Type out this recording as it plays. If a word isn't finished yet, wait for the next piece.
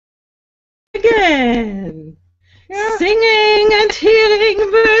again. Yeah. Singing and hearing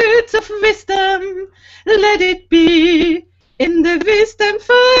words of wisdom, let it be in the Wisdom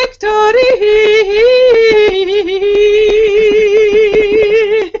Factory.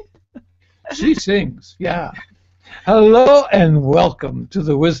 She sings, yeah. Hello and welcome to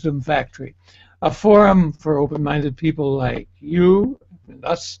the Wisdom Factory, a forum for open-minded people like you and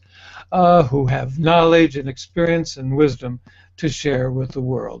us who have knowledge and experience and wisdom to share with the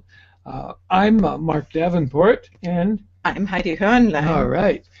world. I'm Mark Davenport, and I'm Heidi Hornlein. All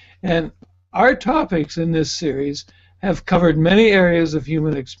right. And our topics in this series have covered many areas of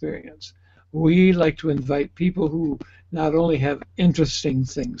human experience. We like to invite people who not only have interesting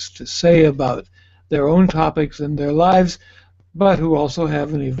things to say about their own topics in their lives, but who also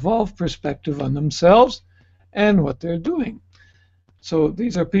have an evolved perspective on themselves and what they're doing. So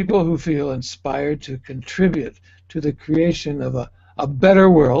these are people who feel inspired to contribute to the creation of a better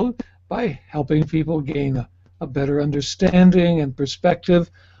world by helping people gain a better understanding and perspective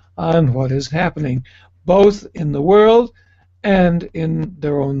on what is happening, both in the world and in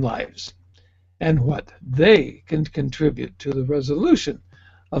their own lives, and what they can contribute to the resolution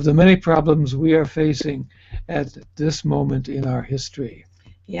of the many problems we are facing at this moment in our history.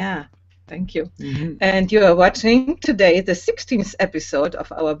 Yeah, thank you. Mm-hmm. And you are watching today the 16th episode of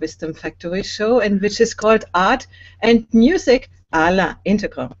our Wisdom Factory show, and which is called Art and Music à la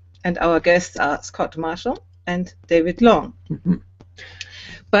Integral. And our guests are Scott Marshall and David Long. Mm-hmm.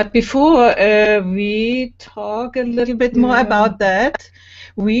 But before we talk a little bit more about that,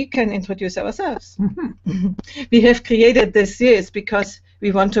 we can introduce ourselves. Mm-hmm. We have created this series because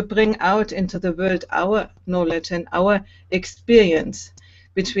we want to bring out into the world our knowledge and our experience,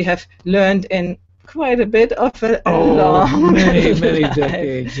 which we have learned in quite a bit of a long many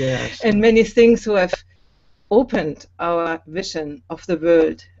decades, yes. And many things who have opened our vision of the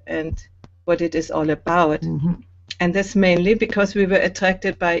world and what it is all about. Mm-hmm. And that's mainly because we were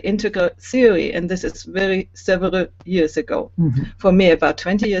attracted by integral theory, and this is several years ago. Mm-hmm. For me, about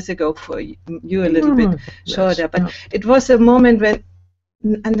 20 years ago, for you a little bit shorter. But it was a moment when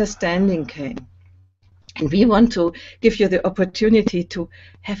understanding came. And we want to give you the opportunity to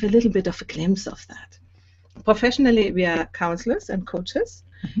have a little bit of a glimpse of that. Professionally, we are counselors and coaches,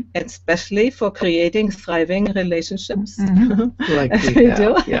 mm-hmm. especially for creating thriving relationships. Mm-hmm. Like we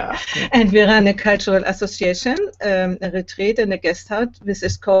do. Yeah. And we run a cultural association, a retreat and a guest house. This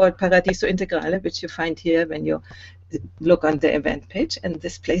is called Paradiso Integrale, which you find here when you look on the event page. And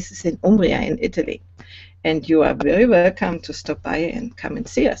this place is in Umbria in Italy. And you are very welcome to stop by and come and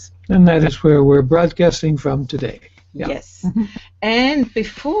see us. And that is where we're broadcasting from today. Yeah. Yes. Mm-hmm. And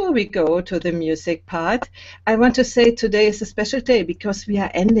before we go to the music part, I want to say today is a special day because we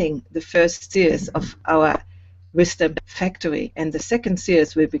are ending the first series of our Wisdom Factory, and the second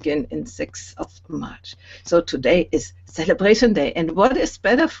series will begin in 6th of March. So today is Celebration Day, and what is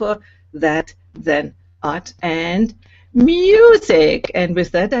better for that than art and music? And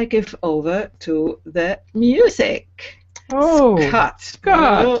with that, I give over to the music. Oh,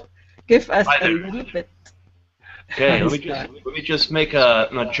 Scott will give us a little bit. Okay, let me just make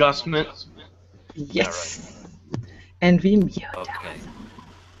an adjustment. Yes. Right. And we mute. Okay.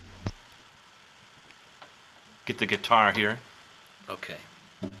 Get the guitar here. Okay.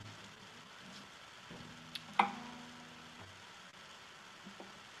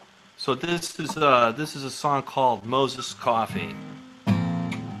 So this is a song called Moses Coffee.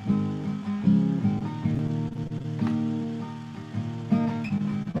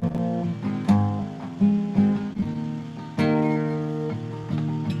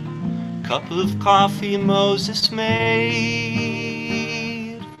 Cup of coffee Moses made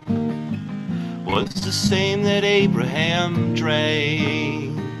was the same that Abraham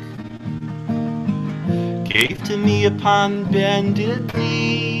drank. Gave to me upon bended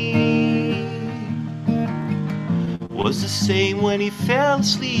knee was the same when he fell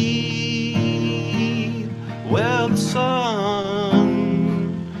asleep. Well, the sun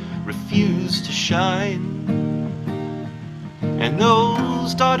refused to shine, and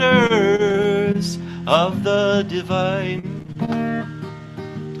those daughters of the divine,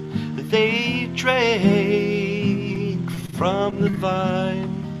 they drank from the vine,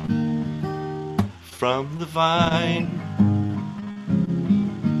 from the vine.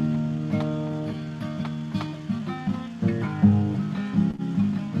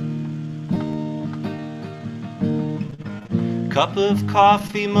 Cup of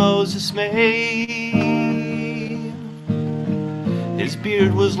coffee Moses made. His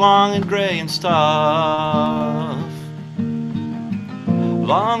beard was long and gray and stuff.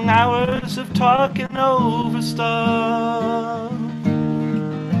 Long hours of talking over stuff.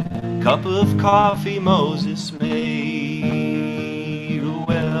 cup of coffee Moses made.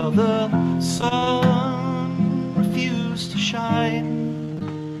 Well, the sun refused to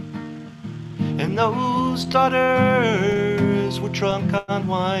shine, and those daughters were drunk on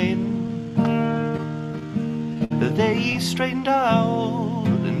wine. They straightened out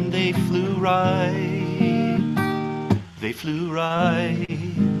and they flew right. They flew right.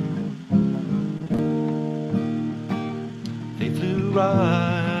 They flew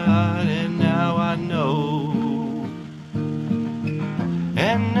right, and now I know.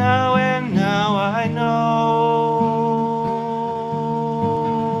 And now I know.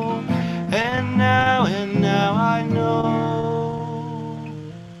 And now I know.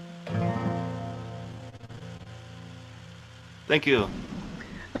 Thank you.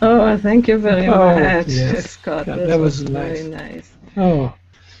 Oh, thank you very much, yes. Scott. God, This that was very nice. nice. Oh,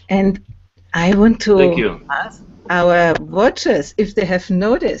 And I want to Thank you. ask our watchers if they have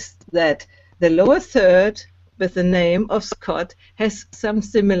noticed that the lower third with the name of Scott has some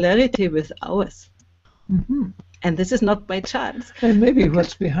similarity with ours. And this is not by chance. and maybe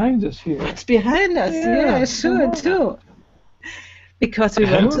what's behind us here. What's behind us? Yeah, sure, too. Because we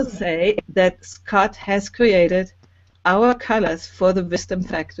want to say that Scott has created our colors for the Wisdom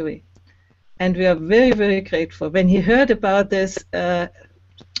Factory. And we are very, very grateful. When he heard about this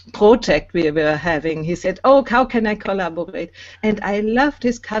project we were having, he said, oh, how can I collaborate? And I loved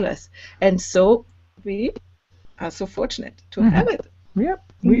his colors. And so we are so fortunate to have it. Yep,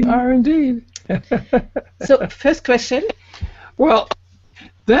 we are indeed. So, first question. Well,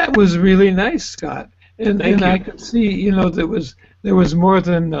 that was really nice, Scott. And Thank you. I could see, there was more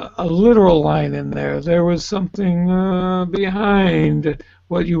than a literal line in there. There was something behind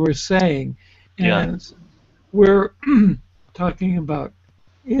what you were saying. And we're talking about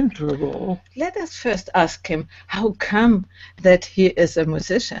integral. Let us first ask him how come that he is a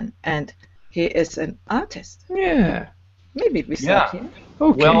musician and he is an artist. Yeah. Maybe we start here.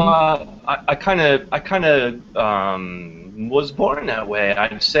 Okay. Well, I kind of was born that way,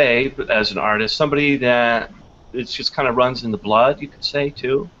 I'd say, as an artist. Somebody that it just kind of runs in the blood, you could say,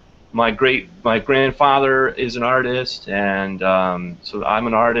 too. My grandfather is an artist, and so I'm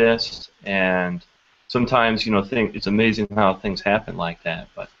an artist. And sometimes, it's amazing how things happen like that.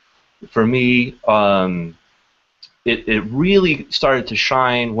 But for me, it really started to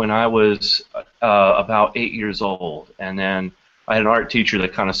shine when I was about 8 years old, and then I had an art teacher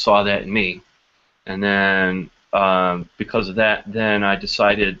that kind of saw that in me, and then because of that, then I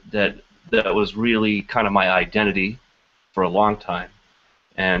decided that that was really kind of my identity for a long time,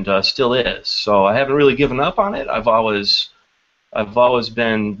 and still is. So I haven't really given up on it. I've always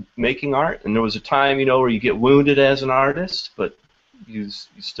been making art, and there was a time, where you get wounded as an artist, but you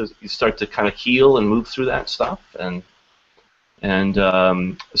start to kind of heal and move through that stuff, and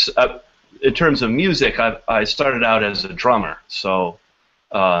in terms of music, I started out as a drummer. So,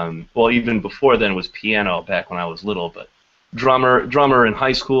 well, even before then was piano back when I was little, but drummer in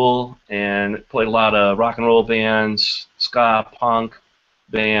high school, and played a lot of rock and roll bands, ska, punk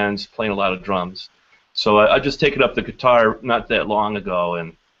bands, playing a lot of drums. So I just taken up the guitar not that long ago,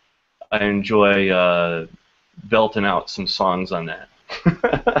 and I enjoy belting out some songs on that.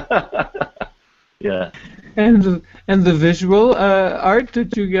 Yeah. And the visual art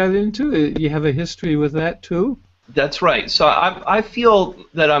that you got into, you have a history with that too? That's right. So I feel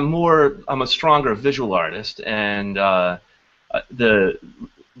that I'm a stronger visual artist, and I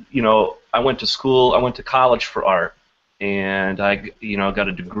went to school, I went to college for art, and I got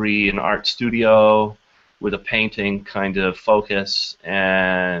a degree in art studio with a painting kind of focus,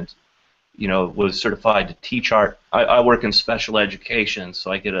 and was certified to teach art. I work in special education,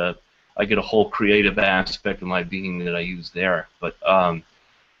 so I get a whole creative aspect of my being that I use there. But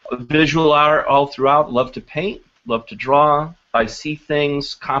visual art all throughout. Love to paint, love to draw. I see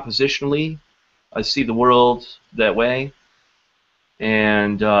things compositionally. I see the world that way,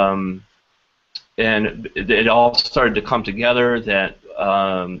 and it all started to come together that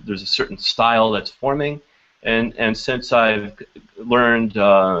there's a certain style that's forming, and since I've learned,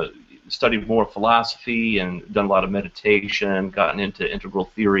 studied more philosophy and done a lot of meditation, gotten into integral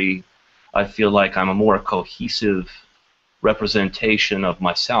theory, I feel like I'm a more cohesive representation of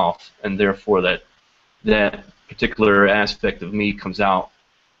myself, and therefore that particular aspect of me comes out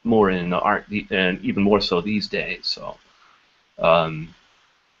more in the art, and even more so these days.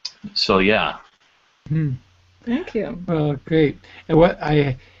 So yeah. Thank you. Well, great. And what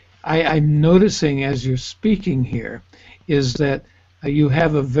I'm noticing as you're speaking here is that you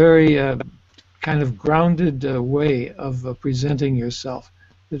have a very kind of grounded way of presenting yourself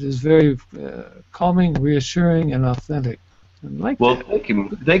that is very calming, reassuring, and authentic. I like Well, that.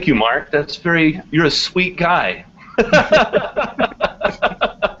 thank you, Mark. That's very. You're a sweet guy.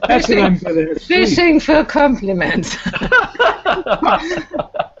 That's what I'm good at. Fishing for compliments.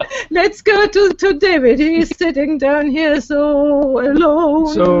 Let's go to David. He's sitting down here so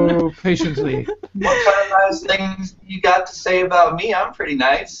alone. So patiently. What kind of nice things you got to say about me? I'm pretty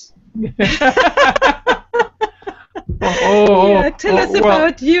nice. Tell us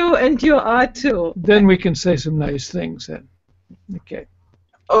about you and your art too. Then we can say some nice things then. Okay.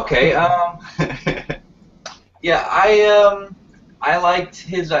 Okay. Yeah, I liked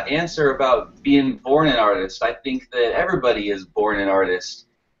his answer about being born an artist. I think that everybody is born an artist,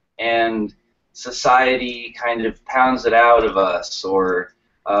 and society kind of pounds it out of us, or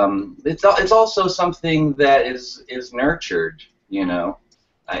it's also something that is nurtured, you know.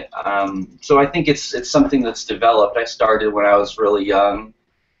 So I think it's something that's developed. I started when I was really young.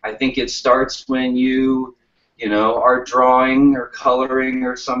 I think it starts when you are drawing or coloring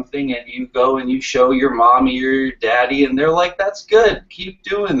or something, and you go and you show your mommy or your daddy, and they're like, "That's good. Keep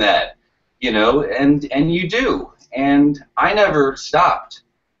doing that," and you do. And I never stopped.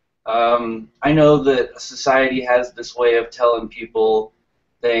 I know that society has this way of telling people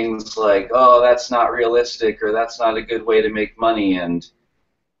things like, "Oh, that's not realistic," or "That's not a good way to make money," and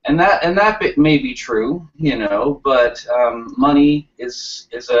that bit may be true, but money is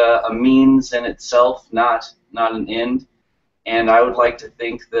a means in itself, not an end. And I would like to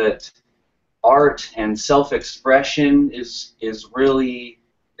think that art and self-expression is really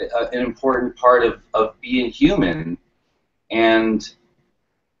an important part of being human. And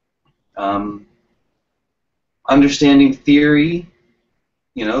understanding theory,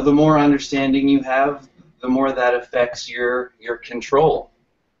 the more understanding you have, the more that affects your control.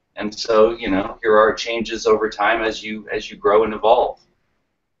 And so, your art changes over time as you grow and evolve.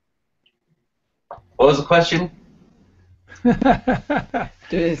 What was the question?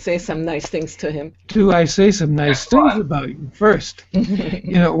 Do you say some nice things to him? Do I say some nice things about you first?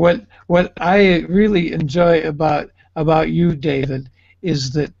 What I really enjoy about you, David,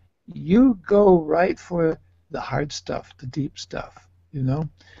 is that you go right for the hard stuff, the deep stuff.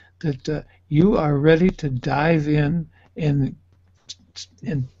 That you are ready to dive in and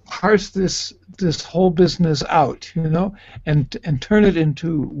parse this whole business out, and turn it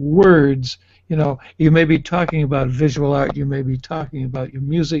into words. You may be talking about visual art, you may be talking about your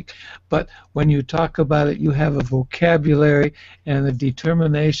music, but when you talk about it, you have a vocabulary and a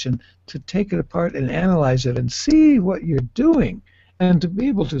determination to take it apart and analyze it and see what you're doing, and to be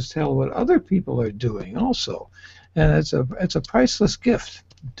able to tell what other people are doing also. And it's a priceless gift.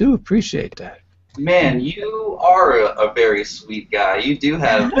 Do appreciate that. Man, you are a very sweet guy. You do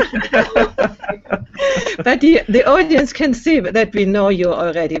have... But the audience can see that we know you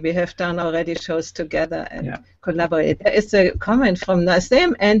already. We have done already shows together and collaborate. There is a comment from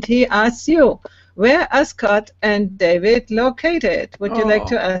Nassim, and he asks you, where are Scott and David located? Would you like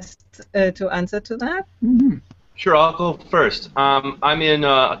to answer to that? Mm-hmm. Sure, I'll go first. I'm in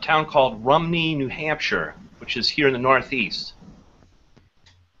a town called Rumney, New Hampshire, which is here in the Northeast.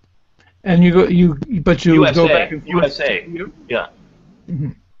 And you USA, go back and forth. USA. Yeah.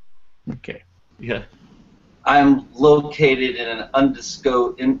 Mm-hmm. Okay. Yeah. I'm located in an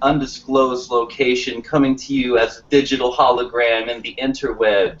undisclosed location, coming to you as a digital hologram in the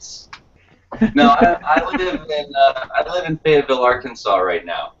interwebs. No, I live in Fayetteville, Arkansas right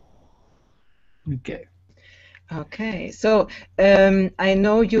now. Okay. Okay, so I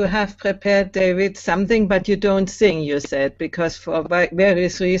know you have prepared, David, something, but you don't sing, you said, because for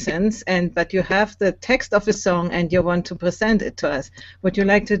various reasons, but you have the text of a song and you want to present it to us. Would you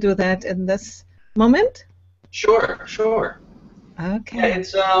like to do that in this moment? Sure. Okay. Yeah,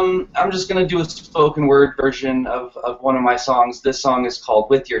 it's I'm just gonna do a spoken word version of one of my songs. This song is called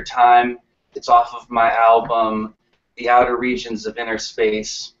 "With Your Time." It's off of my album, "The Outer Regions of Inner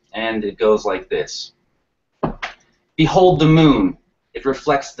Space," and it goes like this. Behold the moon. It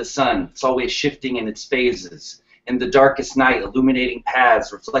reflects the sun. It's always shifting in its phases. In the darkest night, illuminating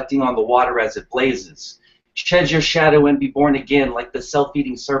paths, reflecting on the water as it blazes. Shed your shadow and be born again, like the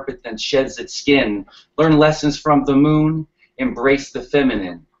self-eating serpent that sheds its skin. Learn lessons from the moon. Embrace the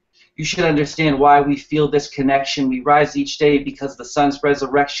feminine. You should understand why we feel this connection. We rise each day because the sun's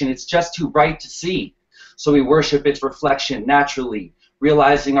resurrection. It's just too bright to see. So we worship its reflection naturally,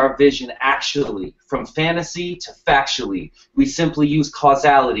 realizing our vision actually, from fantasy to factually. We simply use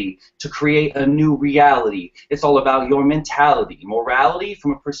causality to create a new reality. It's all about your mentality, morality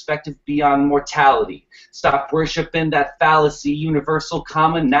from a perspective beyond mortality. Stop worshiping that fallacy, universal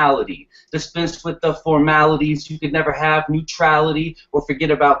commonality. Dispense with the formalities. You could never have neutrality or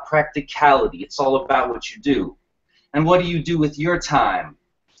forget about practicality. It's all about what you do. And what do you do with your time?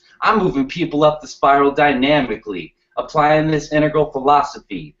 I'm moving people up the spiral dynamically, applying this integral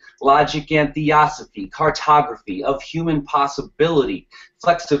philosophy, logic and theosophy, cartography of human possibility,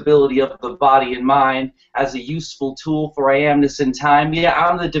 flexibility of the body and mind as a useful tool for I amness in time. Yeah,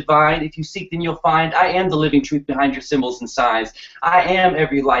 I'm the divine. If you seek, then you'll find. I am the living truth behind your symbols and signs. I am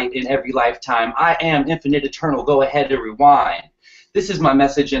every light in every lifetime. I am infinite eternal. Go ahead and rewind. This is my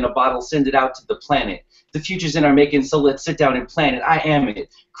message in a bottle. Send it out to the planet. The future's in our making, so let's sit down and plan it. I am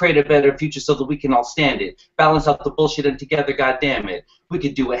it. Create a better future so that we can all stand it. Balance out the bullshit and together, goddamn it. We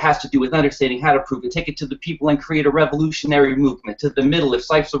could do it. Has to do with understanding how to prove it. Take it to the people and create a revolutionary movement. To the middle, if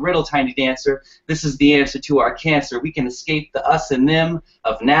life's a riddle, tiny dancer, this is the answer to our cancer. We can escape the us and them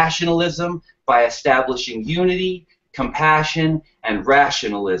of nationalism by establishing unity, compassion, and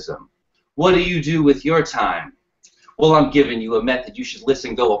rationalism. What do you do with your time? Well, I'm giving you a method. You should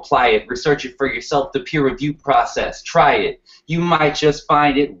listen, go apply it, research it for yourself, the peer review process. Try it. You might just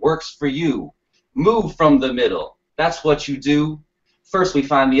find it works for you. Move from the middle. That's what you do. First, we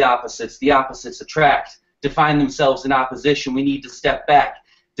find the opposites. The opposites attract. Define themselves in opposition. We need to step back.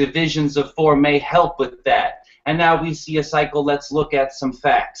 Divisions of four may help with that. And now we see a cycle. Let's look at some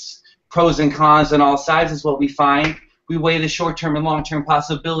facts. Pros and cons on all sides is what we find. We weigh the short-term and long-term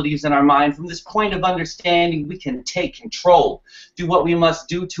possibilities in our mind. From this point of understanding, we can take control, do what we must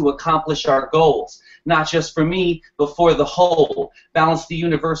do to accomplish our goals, not just for me, but for the whole. Balance the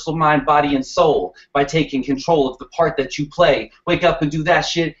universal mind, body, and soul by taking control of the part that you play. Wake up and do that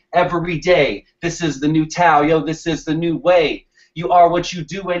shit every day. This is the new Tao, yo, this is the new way. You are what you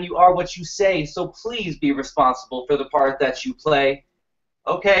do and you are what you say, so please be responsible for the part that you play.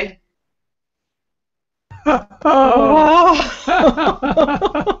 Okay? Wow,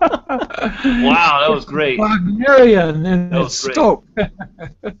 that was great. Wagnerian in That its was great. scope.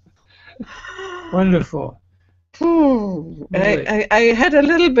 Wonderful. Really. I had a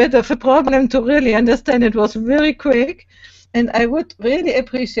little bit of a problem to really understand. It was very quick, and I would really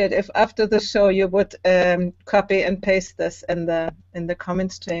appreciate if after the show you would copy and paste this in the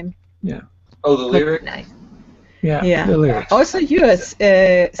comment stream. Yeah. Oh, the lyric? Nice. Yeah. The lyrics. Also yours,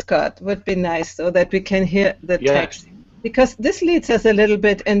 Scott, would be nice so that we can hear the text. Because this leads us a little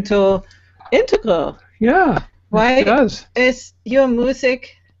bit into integral. Yeah. Why it does. is your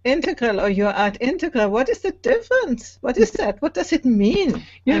music integral or your art integral? What is the difference? What is that? What does it mean?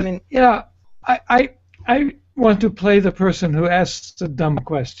 Yeah, I want to play the person who asks the dumb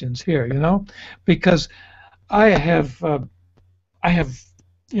questions here, because I have a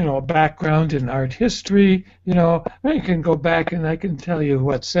background in art history. I can go back and I can tell you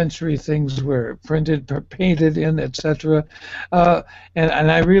what century things were printed, painted in, etc.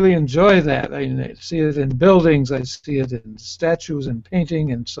 And I really enjoy that. I see it in buildings, I see it in statues and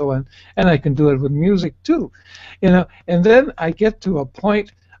painting and so on, and I can do it with music too. And then I get to a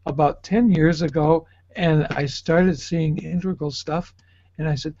point about 10 years ago, and I started seeing integral stuff, and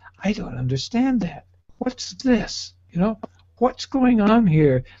I said, I don't understand that. What's this? What's going on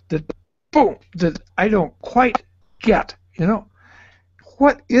here that I don't quite get,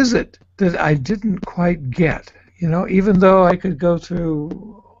 What is it that I didn't quite get, even though I could go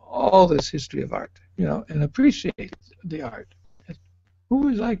through all this history of art, and appreciate the art. Who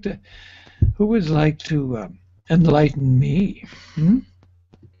would like to enlighten me?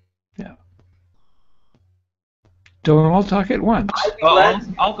 Yeah. Don't all talk at once.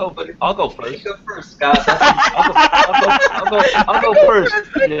 I'll go first. You go first, Scott. I'll go first,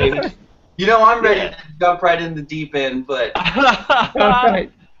 Jamie. I'm ready to jump right in the deep end, but...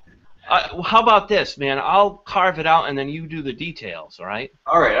 Right. How about this, man? I'll carve it out, and then you do the details, all right?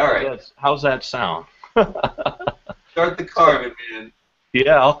 All right. How's that sound? Start the carving, man.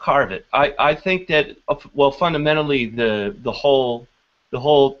 Yeah, I'll carve it. I think that, well, fundamentally, the whole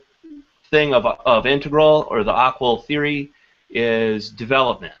thing of integral, or the Aquil theory, is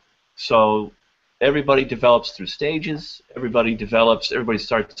development. So everybody develops through stages. Everybody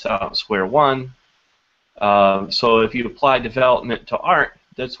starts out at square one. So if you apply development to art,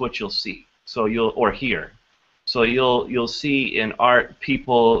 that's what you'll see. So you'll see in art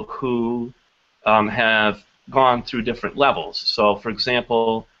people who have gone through different levels. So, for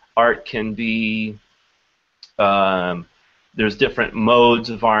example, art can be there's different modes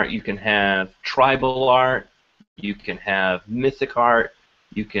of art. You can have tribal art, you can have mythic art,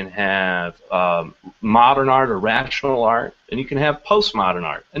 you can have modern art or rational art, and you can have postmodern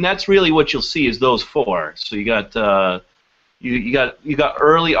art. And that's really what you'll see is those four. So you got you got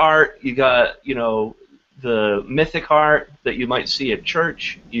early art, you got the mythic art that you might see at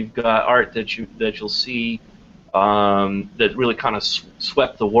church. You've got art that you'll see that really kind of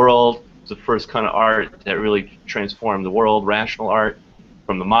swept the world. the first kind of art that really transformed the world, rational art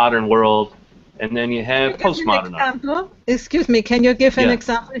from the modern world. And then you have postmodern art. Excuse me, can you give an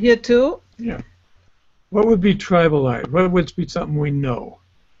example here too? Yeah. What would be tribal art? What would be something we know?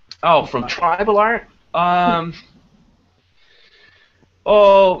 Oh, from tribal art?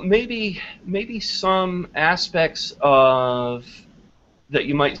 Oh, maybe some aspects of that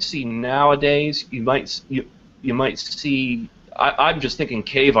you might see nowadays. You might see. I'm just thinking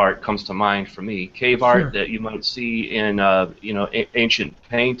cave art comes to mind for me. Cave art that you might see in ancient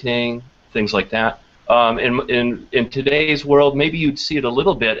painting, things like that. In today's world, maybe you'd see it a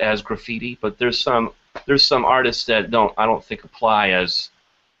little bit as graffiti, but there's some artists that I don't think apply as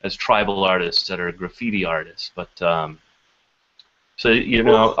tribal artists that are graffiti artists. But so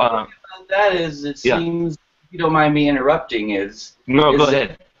that is, it seems. If you don't mind me interrupting, go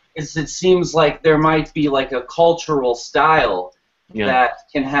ahead. It seems like there might be like a cultural style that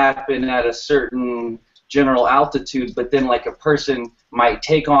can happen at a certain general altitude, but then like a person might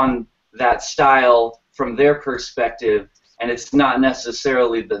take on that style from their perspective, and it's not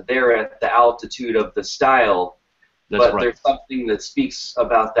necessarily that they're at the altitude of the style, but there's something that speaks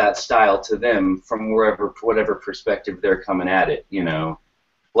about that style to them from whatever perspective they're coming at it, you know.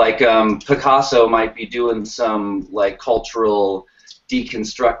 Like Picasso might be doing some like cultural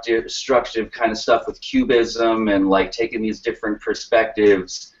deconstructive kind of stuff with cubism and like taking these different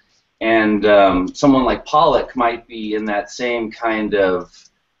perspectives, and someone like Pollock might be in that same kind of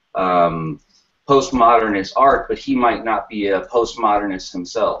postmodernist art, but he might not be a postmodernist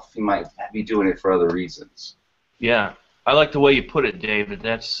himself. He might be doing it for other reasons. Yeah, I like the way you put it, David.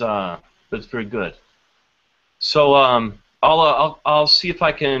 That's very good. So I'll see if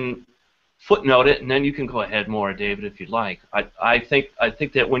I can footnote it, and then you can go ahead more, David, if you'd like. I think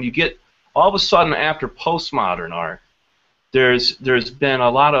that when you get all of a sudden after postmodern art, there's been a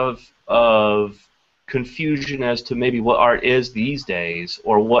lot of confusion as to maybe what art is these days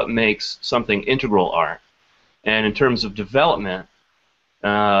or what makes something integral art. And in terms of development,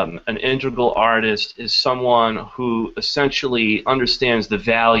 an integral artist is someone who essentially understands the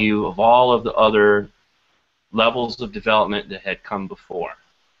value of all of the other levels of development that had come before.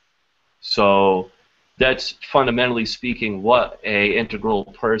 So that's fundamentally speaking what an integral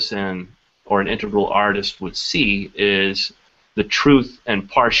person or an integral artist would see is the truth and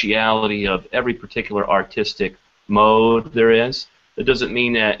partiality of every particular artistic mode there is. It doesn't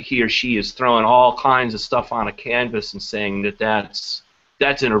mean that he or she is throwing all kinds of stuff on a canvas and saying that that's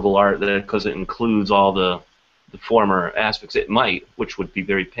integral art because it includes all the former aspects. It might, which would be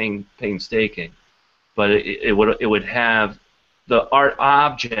very painstaking, but it would have the art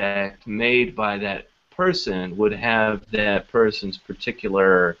object made by that person would have that person's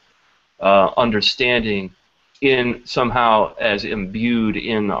particular understanding in somehow as imbued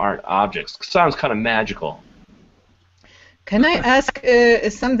in the art objects. Sounds kind of magical. Can I ask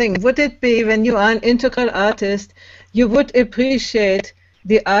something? Would it be when you are an integral artist, you would appreciate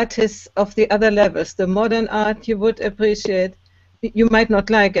the artists of the other levels, the modern art you would appreciate, you might not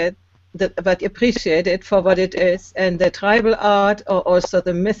like it, but appreciate it for what it is, and the tribal art or also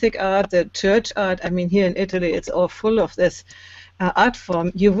the mythic art, the church art, I mean here in Italy it's all full of this art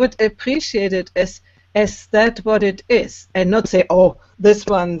form, you would appreciate it as that what it is, and not say, oh, this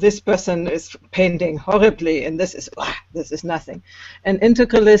person is painting horribly and this is nothing. An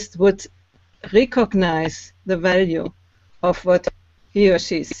integralist would recognize the value of what he or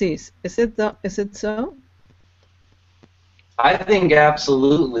she sees. Is it so? I think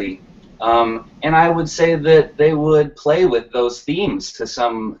absolutely. And I would say that they would play with those themes to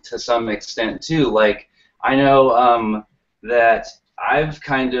some extent too. Like I know that I've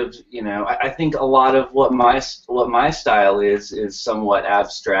kind of, I think a lot of what my style is somewhat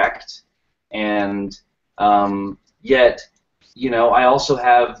abstract, and yet, I also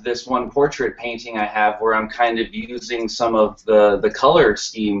have this one portrait painting I have where I'm kind of using some of the color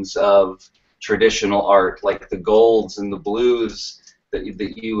schemes of traditional art, like the golds and the blues that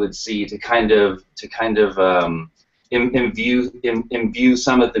you would see to kind of imbue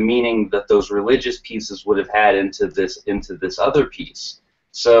some of the meaning that those religious pieces would have had into this other piece.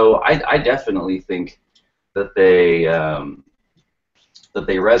 So I definitely think that they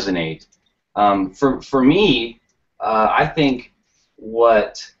resonate. For me, I think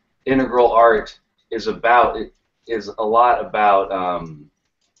what integral art is about is a lot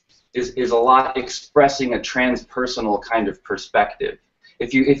expressing a transpersonal kind of perspective.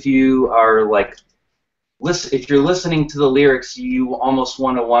 If you are like, if you're listening to the lyrics, you almost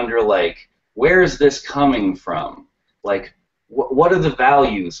want to wonder, like, where is this coming from? Like, what are the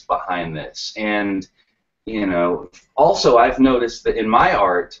values behind this? And also I've noticed that in my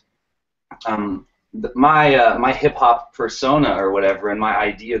art, my hip hop persona or whatever, and my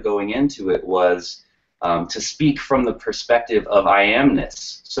idea going into it was to speak from the perspective of I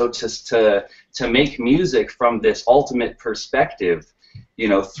amness. So to make music from this ultimate perspective, you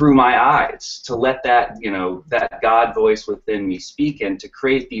know, through my eyes, to let that, you know, that God voice within me speak, and to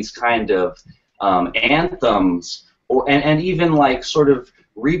create these kind of anthems, or and even like sort of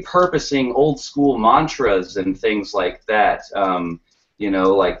repurposing old school mantras and things like that. You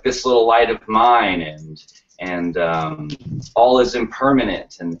know, like this little light of mine, and all is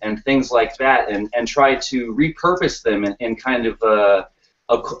impermanent, and things like that, and try to repurpose them in kind of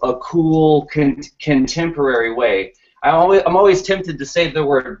a cool contemporary way. I'm always tempted to say the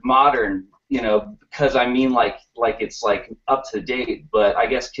word modern, you know, because I mean like it's like up to date, but I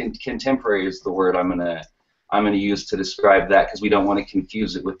guess contemporary is the word I'm gonna use to describe that, because we don't want to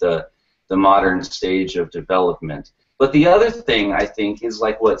confuse it with the modern stage of development. But the other thing, I think, is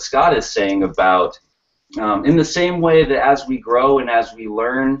like what Scott is saying about, in the same way that as we grow and as we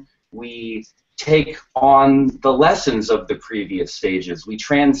learn, we take on the lessons of the previous stages. We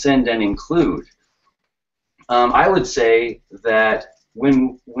transcend and include. I would say that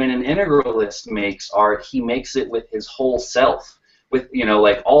when an integralist makes art, he makes it with his whole self, with, you know,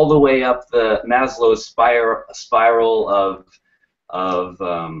 like all the way up the Maslow's spiral of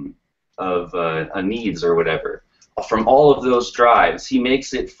needs or whatever. From all of those drives, he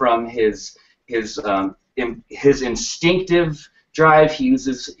makes it from his instinctive drive. He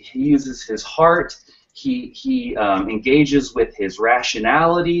uses his heart. He engages with his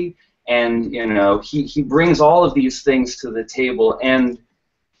rationality, and you know, he brings all of these things to the table. And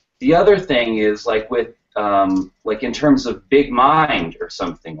the other thing is like with like in terms of big mind or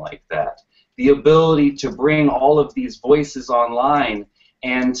something like that, the ability to bring all of these voices online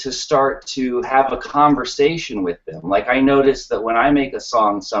and to start to have a conversation with them. Like I notice that when I make a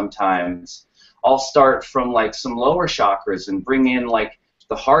song, sometimes I'll start from like some lower chakras and bring in like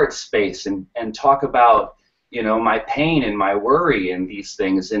the heart space and talk about, you know, my pain and my worry and these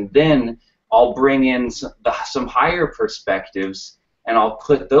things, and then I'll bring in some higher perspectives, and I'll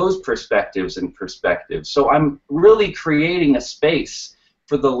put those perspectives in perspective. So I'm really creating a space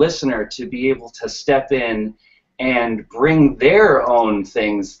for the listener to be able to step in and bring their own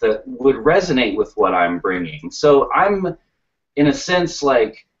things that would resonate with what I'm bringing. So I'm, in a sense,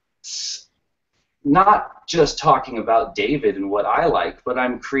 like not just talking about David and what I like, but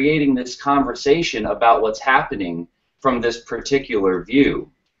I'm creating this conversation about what's happening from this particular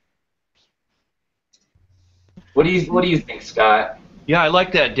view. What do you think, Scott? Yeah, I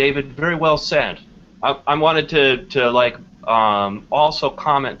like that, David. Very well said. I wanted to like also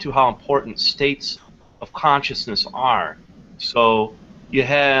comment to how important states of consciousness are. So you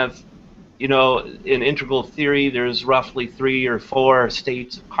have, you know, in integral theory, there's roughly 3 or 4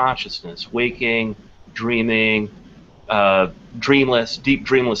 states of consciousness: waking, dreaming, dreamless, deep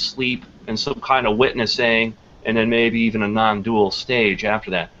dreamless sleep, and some kind of witnessing, and then maybe even a non-dual stage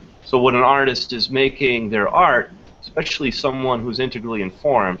after that. So when an artist is making their art, especially someone who's integrally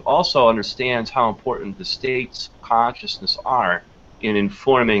informed, also understands how important the states of consciousness are in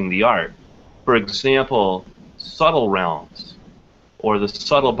informing the art. For example, subtle realms, or the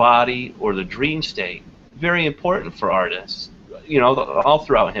subtle body, or the dream state, very important for artists, you know, all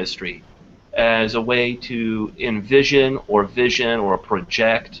throughout history, as a way to envision or vision or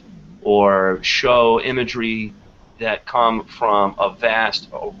project or show imagery that come from a vast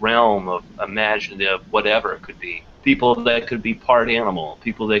realm of imaginative whatever it could be. People that could be part animal,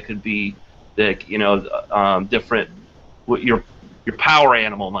 people that could be, that, you know, different, what your power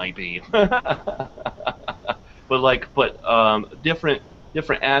animal might be.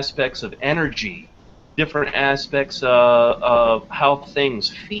 Different aspects of energy, different aspects of how things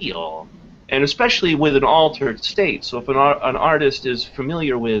feel, and especially with an altered state. So if an artist is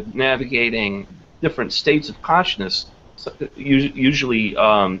familiar with navigating different states of consciousness, usually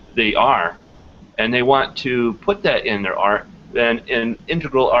they are, and they want to put that in their art, then an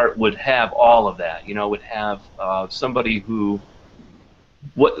integral art would have all of that. You know, would have somebody who,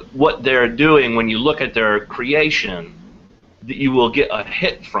 what they're doing when you look at their creation, that you will get a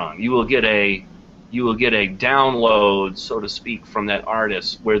hit from. You will get a download, so to speak, from that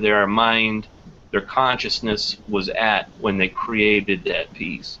artist, where their mind, their consciousness was at when they created that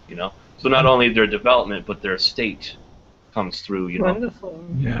piece. You know, so not only their development, but their state comes through. You know. Wonderful.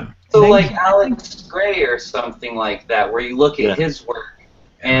 Yeah. So like Alex Gray or something like that, where you look at his work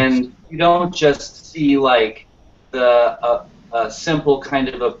and you don't just see like the a simple kind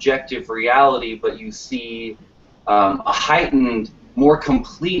of objective reality, but you see a heightened, more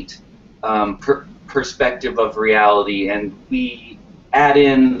complete perspective of reality, and we add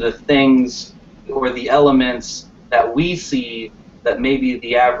in the things or the elements that we see that maybe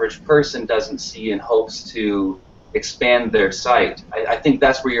the average person doesn't see in hopes to expand their sight. I think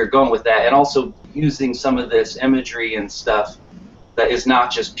that's where you're going with that, and also using some of this imagery and stuff that is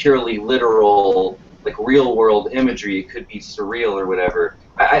not just purely literal, like real-world imagery. It could be surreal or whatever.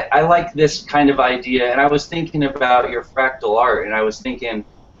 I like this kind of idea, and I was thinking about your fractal art, and I was thinking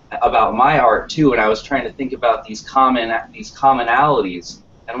about my art too, and I was trying to think about these commonalities.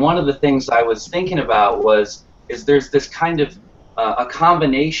 And one of the things I was thinking about is there's this kind of a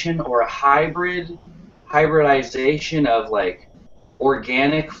combination or a hybridization of like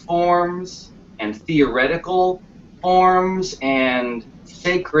organic forms and theoretical forms and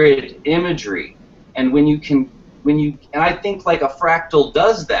sacred imagery. And and I think like a fractal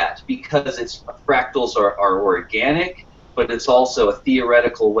does that because fractals are organic, but it's also a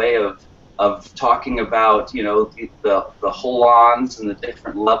theoretical way of talking about, you know, the holons and the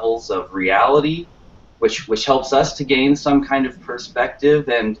different levels of reality, which helps us to gain some kind of perspective,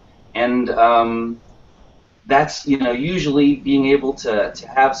 and that's, you know, usually being able to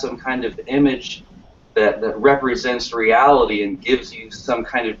have some kind of image that represents reality and gives you some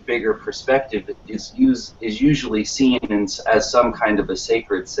kind of bigger perspective is usually seen as some kind of a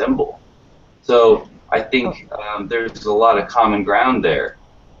sacred symbol. So I think there's a lot of common ground there.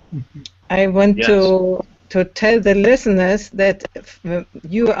 I want to tell the listeners that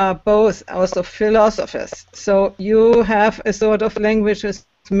you are both also philosophers, so you have a sort of language that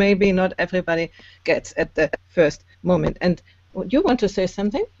maybe not everybody gets at the first moment. And you want to say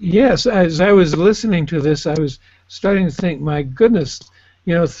something? Yes, as I was listening to this, I was starting to think, my goodness,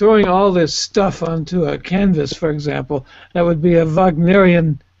 you know, throwing all this stuff onto a canvas, for example, that would be a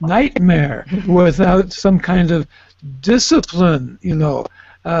Wagnerian nightmare without some kind of discipline, you know,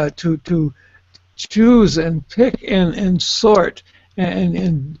 to choose and pick and sort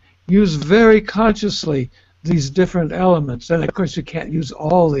and use very consciously these different elements. And of course you can't use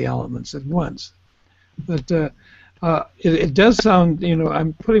all the elements at once. But it does sound, you know,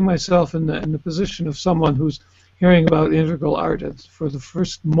 I'm putting myself in the position of someone who's hearing about integral art for the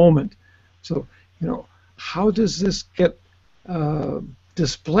first moment. So, you know, how does this get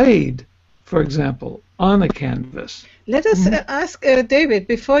displayed, for example, on a canvas? Let us ask David,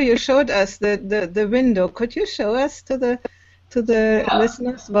 before you showed us the window, could you show us to the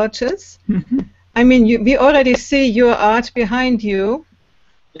listeners, watchers? I mean, we already see your art behind you.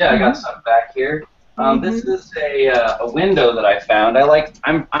 Yeah, I got some back here. This is a window that I found.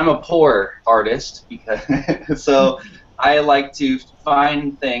 I'm a poor artist, because so I like to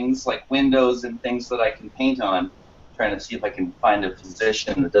find things like windows and things that I can paint on. I'm trying to see if I can find a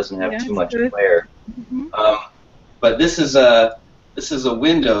position that doesn't have too much glare. But this is a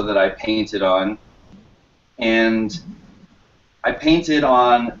window that I painted on, and I painted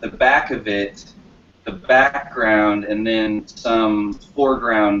on the back of it, the background, and then some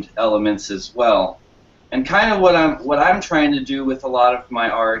foreground elements as well. And kind of what I'm trying to do with a lot of my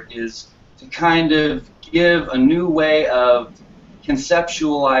art is to kind of give a new way of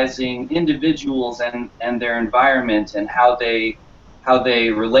conceptualizing individuals and their environment and how they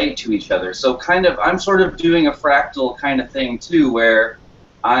relate to each other. So kind of I'm sort of doing a fractal kind of thing too, where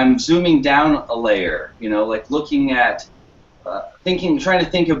I'm zooming down a layer, you know, like looking at trying to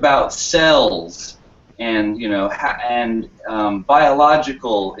think about cells and, you know,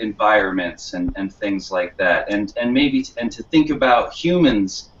 biological environments and things like that, and maybe to think about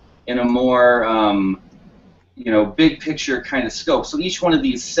humans in a more you know, big picture kind of scope. So each one of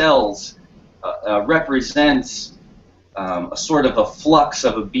these cells represents a sort of a flux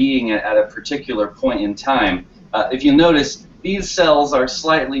of a being at a particular point in time. If you notice, these cells are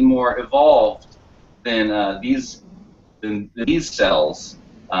slightly more evolved than these cells.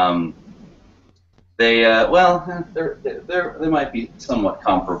 They might be somewhat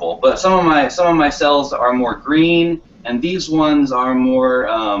comparable, but some of my cells are more green, and these ones are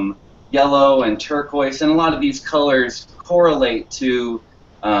more yellow and turquoise, and a lot of these colors correlate to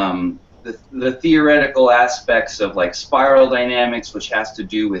the theoretical aspects of like spiral dynamics, which has to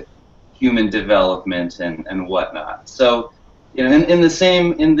do with human development and whatnot. So, you know, in this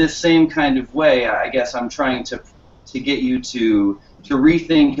same kind of way, I guess I'm trying to get you to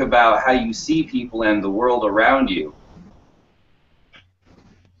rethink about how you see people and the world around you.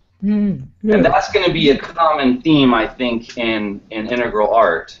 And that's going to be a common theme, I think, in integral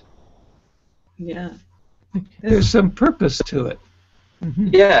art. Yeah. There's some purpose to it.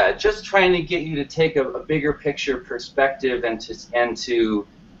 Yeah, just trying to get you to take a bigger picture perspective and to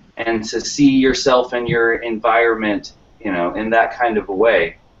see yourself and your environment, you know, in that kind of a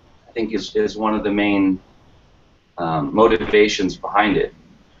way. I think is one of the main motivations behind it.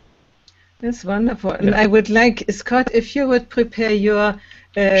 That's wonderful. And I would like, Scott, if you would prepare your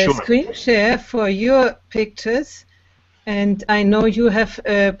Sure. screen share for your pictures. And I know you have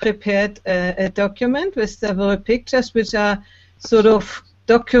prepared a document with several pictures which are sort of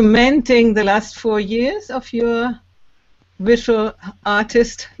documenting the last 4 years of your visual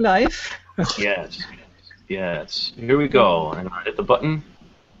artist life. Yes. Yes. Here we go. And I hit the button.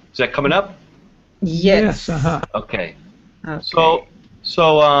 Is that coming up? Yes. Okay. Okay.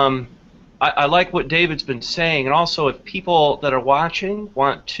 So I like what David's been saying, and also if people that are watching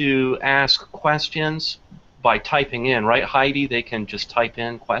want to ask questions by typing in, right, Heidi? They can just type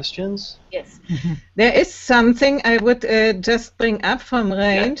in questions. Yes. There is something I would just bring up from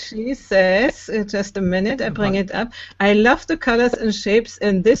Rain. She says, just a minute, I bring it up. I love the colors and shapes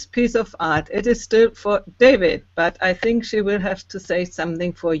in this piece of art. It is still for David, but I think she will have to say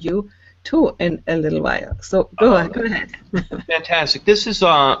something for you too in a little while. So go ahead. Fantastic. This is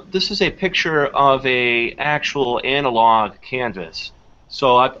a picture of a actual analog canvas.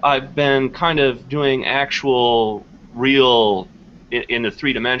 So I've been kind of doing actual, real, in the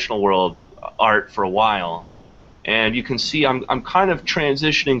three-dimensional world, art for a while, and you can see I'm kind of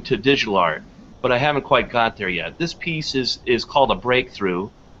transitioning to digital art, but I haven't quite got there yet. This piece is called a breakthrough,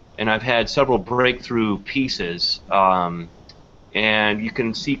 and I've had several breakthrough pieces, and you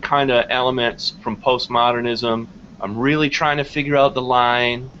can see kind of elements from postmodernism. I'm really trying to figure out the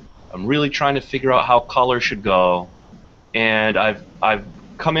line. I'm really trying to figure out how color should go. And I've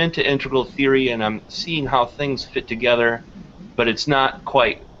come into integral theory, and I'm seeing how things fit together, but it's not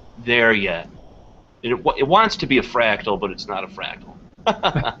quite there yet. It wants to be a fractal, but it's not a fractal.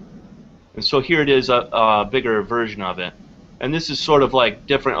 And so here it is, a bigger version of it. And this is sort of like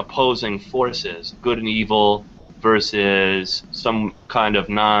different opposing forces, good and evil versus some kind of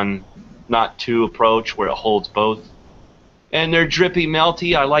not two approach where it holds both. And they're drippy,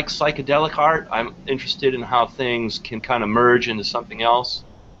 melty. I like psychedelic art. I'm interested in how things can kind of merge into something else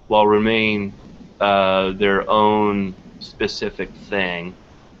while remain their own specific thing.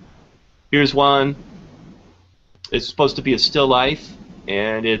 Here's one. It's supposed to be a still life,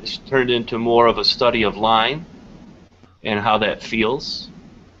 and it's turned into more of a study of line and how that feels.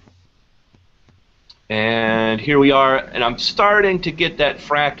 And here we are, and I'm starting to get that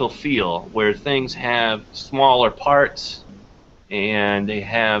fractal feel where things have smaller parts and they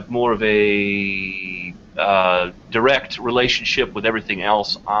have more of a direct relationship with everything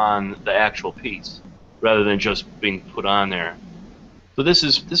else on the actual piece, rather than just being put on there. So this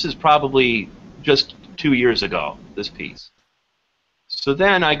is probably just 2 years ago, this piece. So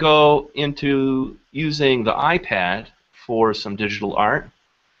then I go into using the iPad for some digital art,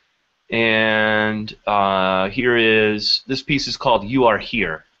 and this piece is called "You Are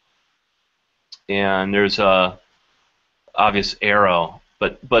Here," and there's a obvious arrow,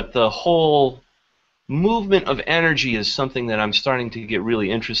 but the whole movement of energy is something that I'm starting to get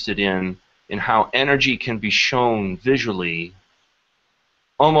really interested in how energy can be shown visually,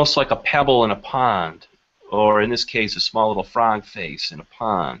 almost like a pebble in a pond, or in this case, a small little frog face in a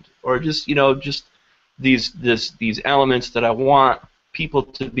pond, or just just these elements that I want people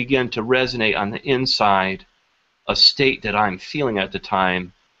to begin to resonate on the inside, a state that I'm feeling at the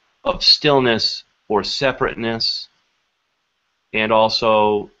time of stillness or separateness. And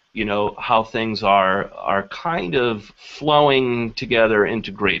also, how things are kind of flowing together,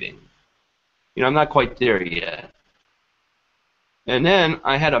 integrating. I'm not quite there yet. And then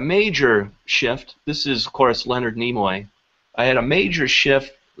I had a major shift. This is, of course, Leonard Nimoy. I had a major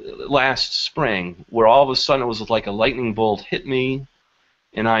shift last spring where all of a sudden it was like a lightning bolt hit me,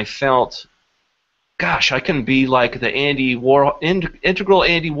 and I felt, gosh, I can be like the integral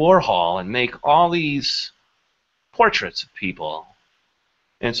Andy Warhol and make all these portraits of people.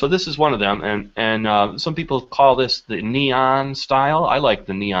 And so this is one of them, and some people call this the neon style. I like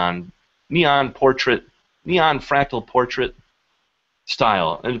the neon fractal portrait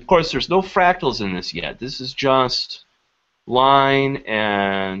style. And of course there's no fractals in this yet. This is just line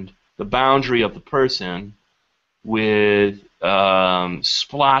and the boundary of the person with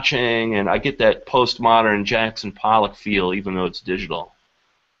splotching, and I get that postmodern Jackson Pollock feel even though it's digital.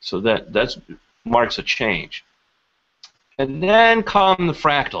 So that marks a change. And then come the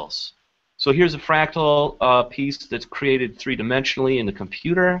fractals. So here's a fractal piece that's created three-dimensionally in the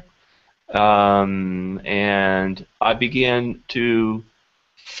computer, and I began to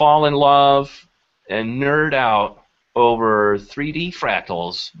fall in love and nerd out over 3D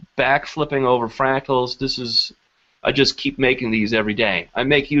fractals, backflipping over fractals. I just keep making these every day. I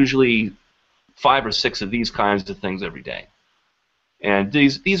make usually 5 or 6 of these kinds of things every day. And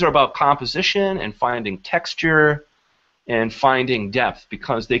these are about composition and finding texture and finding depth,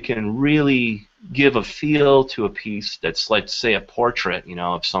 because they can really give a feel to a piece that's, let's say, a portrait, you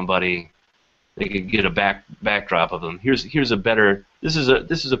know, of somebody. They could get a backdrop of them. Here's a better. This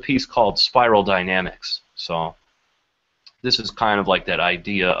is a piece called Spiral Dynamics. So this is kind of like that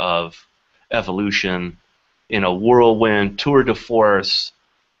idea of evolution in a whirlwind, tour de force,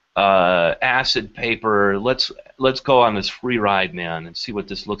 acid paper. Let's go on this free ride, man, and see what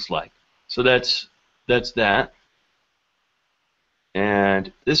this looks like. So that's that.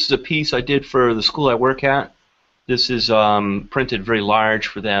 And this is a piece I did for the school I work at. This is printed very large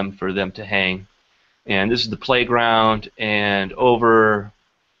for them to hang. And this is the playground, and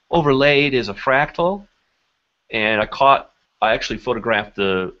overlaid is a fractal. And I actually photographed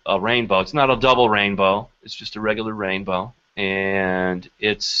a rainbow. It's not a double rainbow. It's just a regular rainbow. And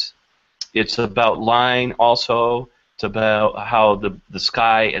it's about line also. It's about how the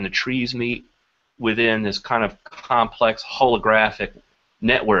sky and the trees meet within this kind of complex holographic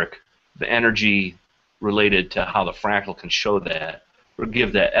network, the energy related to how the fractal can show that, or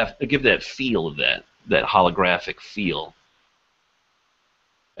give that feel of that holographic feel.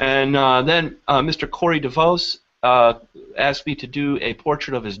 And then Mr. Corey DeVos asked me to do a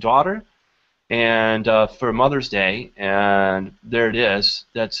portrait of his daughter, and for Mother's Day, and there it is.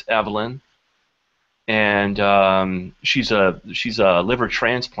 That's Evelyn, and she's a liver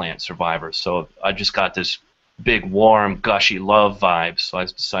transplant survivor. So I just got this big, warm, gushy love vibe. So I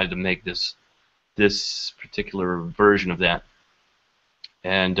decided to make this particular version of that,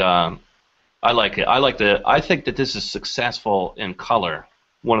 and I like it. I think that this is successful in color.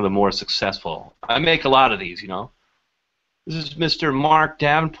 One of the more successful. I make a lot of these, you know. This is Mr. Mark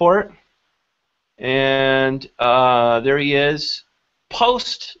Davenport, and there he is,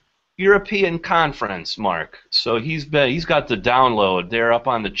 post-European conference, Mark. So he's got the download there up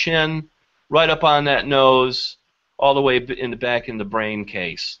on the chin, right up on that nose, all the way in the back in the brain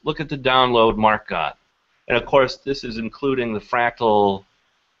case. Look at the download Mark got. And of course, this is including the fractal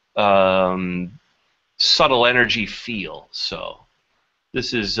subtle energy feel. So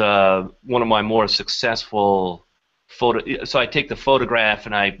this is one of my more successful photo. So I take the photograph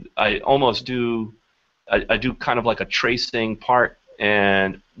and I almost do kind of like a tracing part,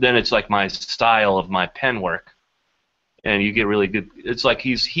 and then it's like my style of my pen work, and you get really good. It's like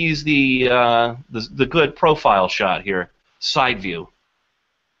he's the good profile shot here, side view.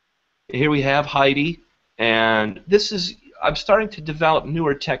 Here we have Heidi, and this is. I'm starting to develop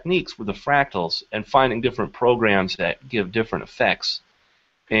newer techniques with the fractals and finding different programs that give different effects,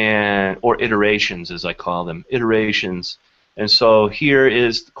 or iterations, as I call them, iterations. And so here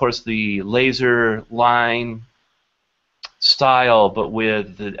is, of course, the laser line style, but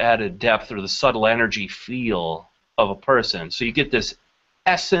with the added depth or the subtle energy feel of a person. So you get this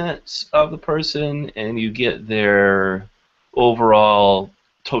essence of the person, and you get their overall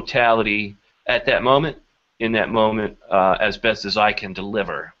totality at that moment, in that moment, as best as I can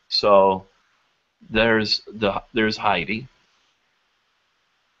deliver. So there's Heidi.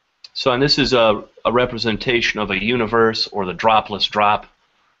 So, and this is a representation of a universe, or the dropless drop,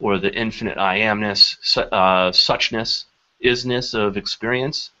 or the infinite I amness, suchness, isness of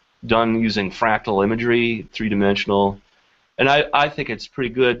experience, done using fractal imagery, three-dimensional. And I think it's pretty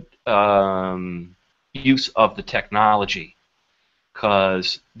good use of the technology,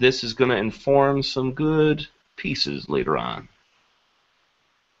 because this is going to inform some good pieces later on.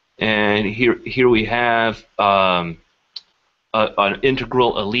 And here we have an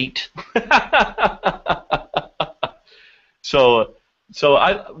integral elite. So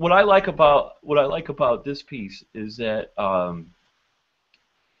what I like about this piece is that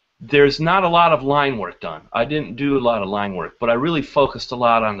there's not a lot of line work done. I didn't do a lot of line work, but I really focused a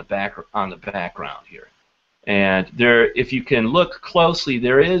lot on the background here. And there, if you can look closely,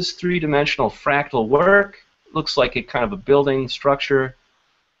 there is three-dimensional fractal work. Looks like a kind of a building structure,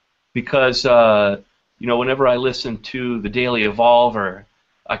 because you know, whenever I listen to the Daily Evolver,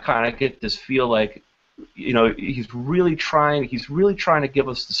 I kind of get this feel like, you know, he's really trying to give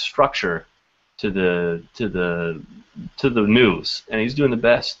us the structure to the news, and he's doing the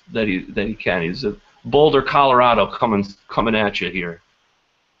best that he can. He's a Boulder, Colorado, coming at you here.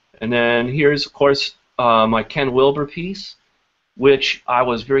 And then here's, of course, my Ken Wilber piece, which I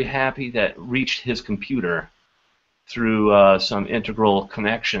was very happy that reached his computer through some integral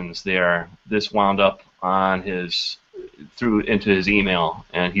connections there. This wound up on into his email,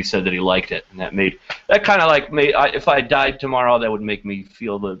 and he said that he liked it, and that kind of like made, if I died tomorrow, that would make me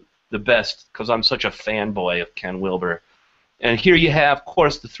feel the best, because I'm such a fanboy of Ken Wilber. And here you have, of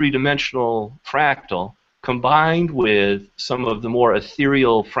course, the three-dimensional fractal, combined with some of the more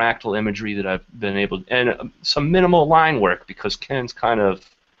ethereal fractal imagery that I've been able, and some minimal line work, because Ken's kind of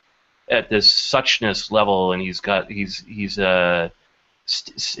at this suchness level, and his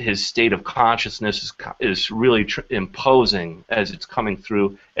state of consciousness is really imposing as it's coming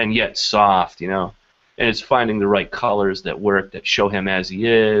through, and yet soft, you know. And it's finding the right colors that work, that show him as he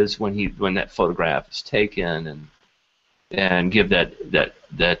is when that photograph is taken, and give that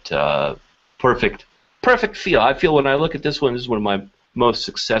perfect feel. I feel when I look at this one, this is one of my most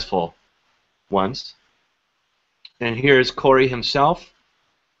successful ones. And here's Corey himself,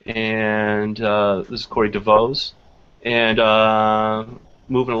 and this is Corey DeVos. And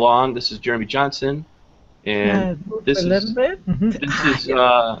moving along, this is Jeremy Johnson, and this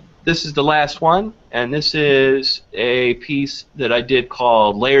is the last one, and this is a piece that I did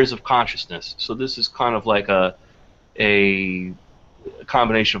called Layers of Consciousness. So this is kind of like a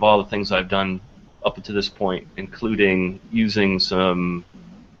combination of all the things I've done up to this point, including using some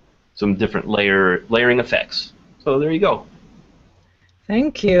different layering effects. So there you go.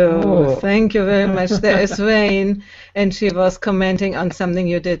 Thank you. Oh. Thank you very much. There is Wayne, and she was commenting on something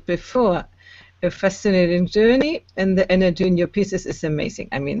you did before. A fascinating journey, and the energy in your pieces is amazing.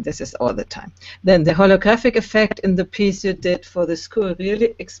 I mean, this is all the time. Then the holographic effect in the piece you did for the school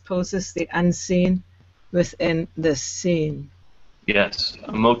really exposes the unseen within the scene. Yes,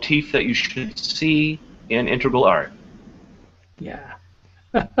 a motif that you should see in integral art. Yeah.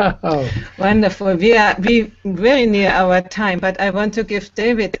 Wonderful. We very near our time, but I want to give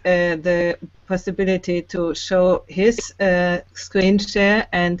David the possibility to show his screen share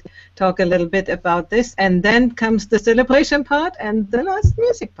and talk a little bit about this, and then comes the celebration part and the last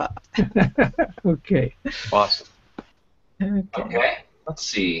music part. Okay. Awesome. Okay. Let's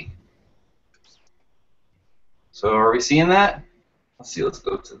see. So are we seeing that? Let's see. Let's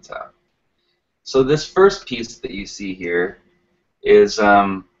go to the top. So this first piece that you see here is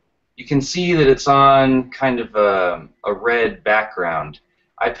you can see that it's on kind of a red background.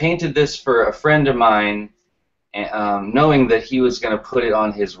 I painted this for a friend of mine, knowing that he was going to put it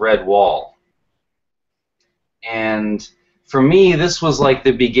on his red wall. And for me, this was like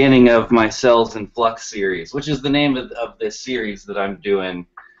the beginning of my Cells in Flux series, which is the name of this series that I'm doing,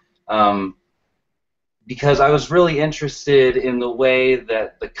 because I was really interested in the way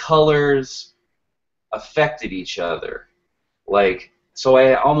that the colors affected each other. Like, so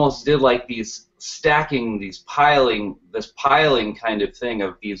I almost did like these stacking, this piling kind of thing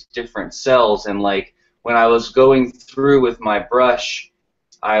of these different cells, and like when I was going through with my brush,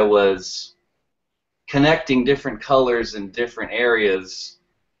 I was connecting different colors in different areas,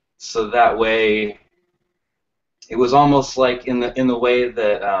 so that way it was almost like in the way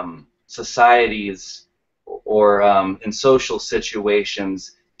that societies or in social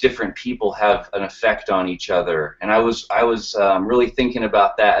situations, different people have an effect on each other, and I was really thinking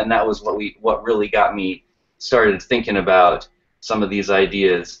about that, and that was what really got me started thinking about some of these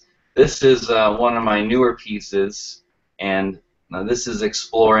ideas. This is one of my newer pieces, and this is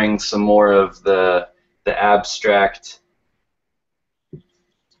exploring some more of the abstract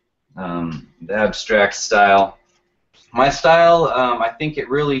style. My style, I think it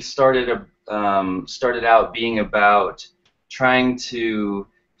really started out being about trying to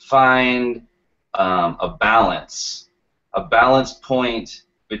find a balance point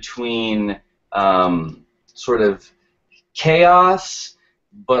between sort of chaos,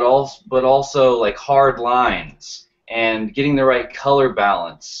 but also like hard lines, and getting the right color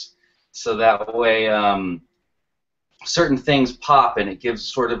balance, so that way certain things pop and it gives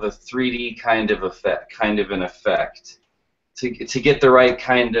sort of a 3D kind of an effect. To get the right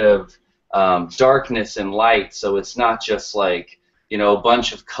kind of darkness and light, so it's not just like, you know, a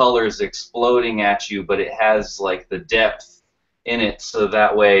bunch of colors exploding at you, but it has like the depth in it, so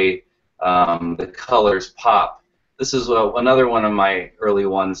that way the colors pop. This is another one of my early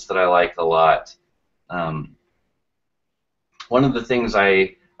ones that I like a lot. One of the things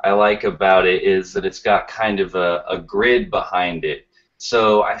I like about it is that it's got kind of a grid behind it,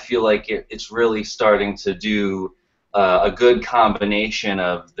 so I feel like it's really starting to do a good combination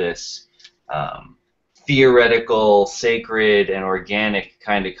of this theoretical, sacred, and organic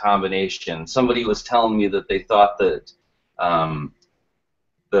kind of combination. Somebody was telling me that they thought that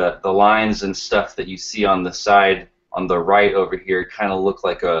the lines and stuff that you see on the side, on the right over here, kind of look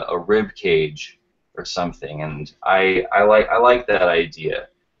like a rib cage or something, and I like that idea.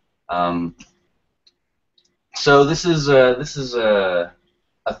 So this is a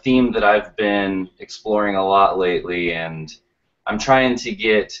theme that I've been exploring a lot lately, and I'm trying to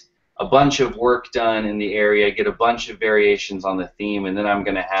get a bunch of work done in the area, get a bunch of variations on the theme, and then I'm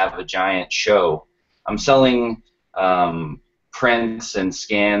going to have a giant show. I'm selling prints and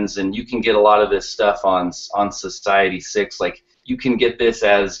scans, and you can get a lot of this stuff on Society 6. Like, you can get this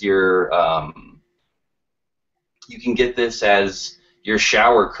as your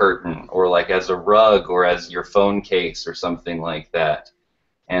shower curtain, or like as a rug, or as your phone case, or something like that.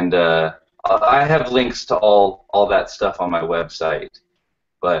 And I have links to all that stuff on my website.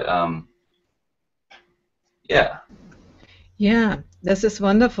 But yeah. Yeah, this is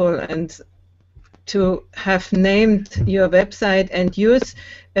wonderful, and to have named your website and use,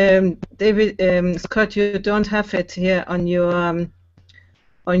 David, Scott, you don't have it here on your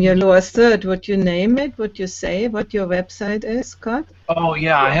lower third. Would you name it? Would you say what your website is, Scott? Oh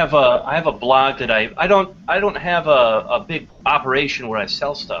yeah, I have a blog that I don't have a big operation where I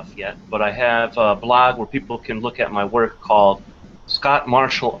sell stuff yet, but I have a blog where people can look at my work called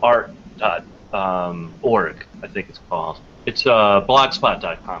scottmartialart.org, I think it's called. It's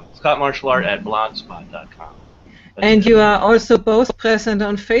blogspot.com. scottmartialart@blogspot.com. And you are also both present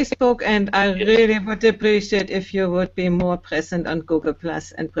on Facebook, and I really would appreciate if you would be more present on Google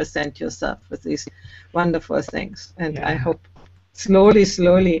Plus and present yourself with these wonderful things. And I hope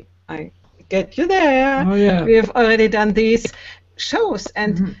slowly I get you there. Oh, yeah. We have already done these shows,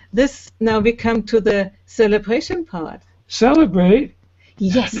 and this, now we come to the celebration part. Celebrate?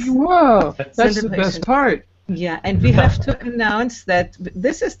 Yes. Wow, that's the best part. Yeah, and we have to announce that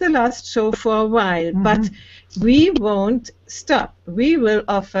this is the last show for a while, but we won't stop. We will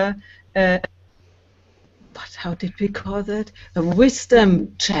offer how did we call that? A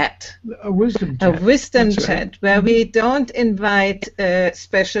wisdom chat. A wisdom chat. A wisdom That's chat, right. where we don't invite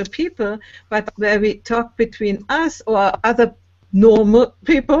special people, but where we talk between us or other normal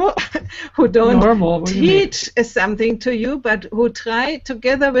people who don't teach something to you, but who try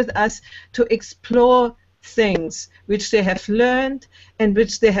together with us to explore things which they have learned and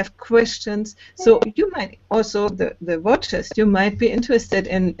which they have questions. So you might also, the watchers, you might be interested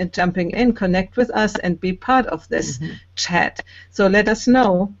in jumping in, connect with us, and be part of this chat. So let us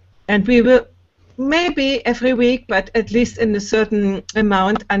know, and we will maybe every week, but at least in a certain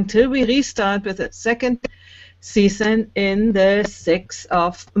amount, until we restart with a second season in the 6th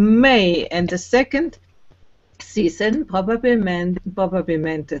of May. And the second season probably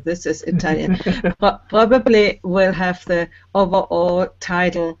this is Italian, probably will have the overall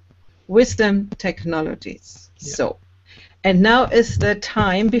title Wisdom Technologies. Yeah. So, and now is the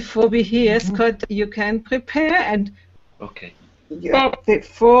time before we hear, Scott, you can prepare, and okay. Yeah,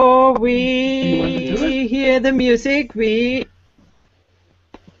 before we hear the music, we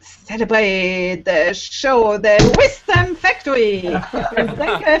celebrate the show, the Wisdom Factory. And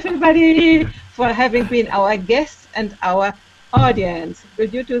thank you, everybody, for having been our guests and our audience. Will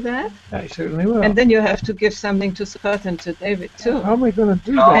you do that? I certainly will. And then you have to give something to Scott and to David, too. How am I going to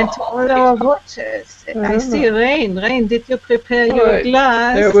do that? And to all our watchers. I see Rain. Rain, did you prepare your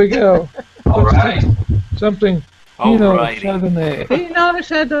glass? There we go. All right. Something. Pinot Chardonnay. Pinot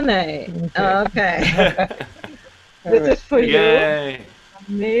Chardonnay. Okay. This is for Yay. you.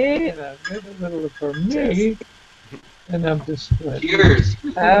 Me. And I'll give a little for me. And I'm just split. Cheers.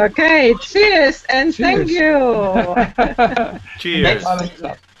 Okay, cheers, and thank you. Cheers.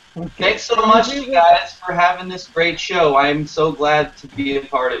 Thanks so much, you guys, for having this great show. I'm so glad to be a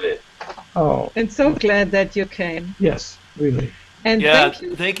part of it. Oh. And so glad that you came. Yes, really. And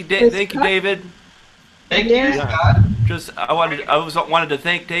thank you, David. Thank you, Scott. I wanted to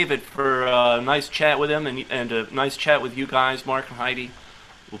thank David for a nice chat with him and a nice chat with you guys, Mark and Heidi.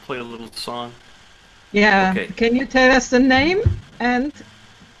 We'll play a little song. Yeah. Okay. Can you tell us the name and?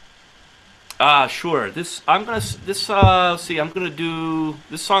 Sure. This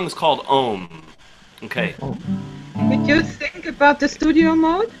song is called Om. Okay. Did you think about the studio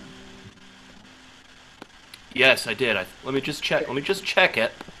mode? Yes, I did. Let me just check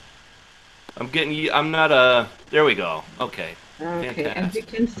it. There we go. Okay. Okay, Fantastic. and we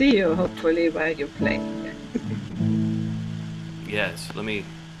can see you hopefully while you play. Yes, let me.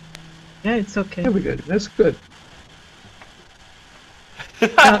 Yeah, it's okay. Very good. That's good.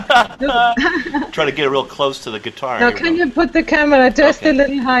 Try to get real close to the guitar. Now, can you put the camera just a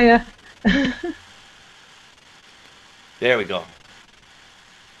little higher? There we go.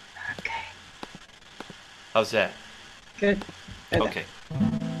 Okay. How's that? Good. Okay.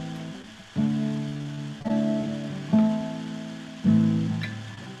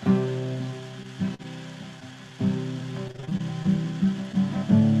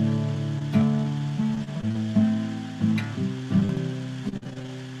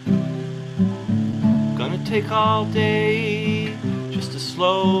 Take all day just to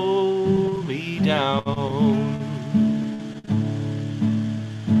slow me down.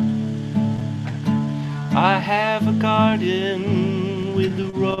 I have a garden with the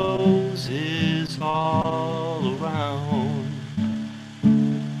roses all around.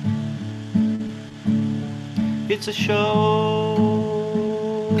 It's a show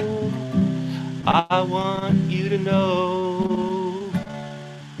I want you to know.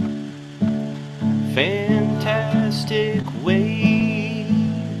 Fantastic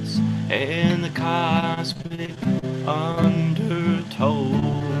ways and the cosmic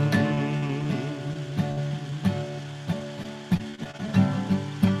undertone.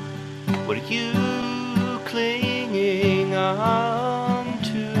 What are you clinging on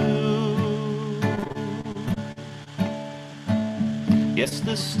to? Yes,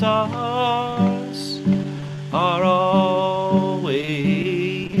 the stars are always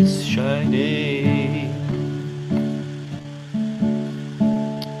shining.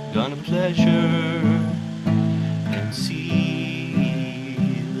 Gonna pleasure and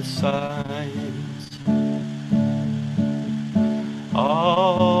see the signs.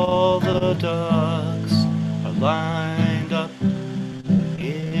 All the ducks are lined up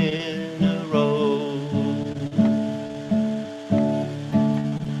in a row.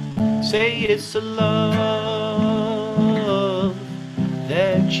 Say it's the love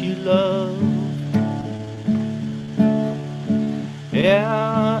that you love.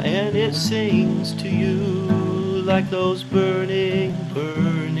 Yeah, and it sings to you like those burning,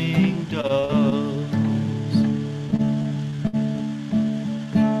 burning doves.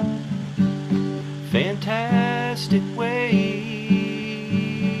 Fantastic way.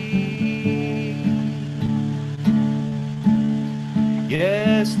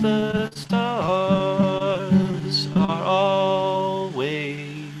 Yes, the stars are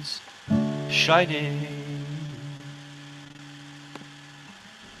always shining.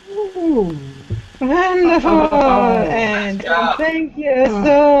 Ooh. Wonderful, and thank you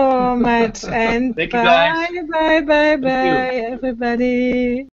so much, and Thank you, guys. bye,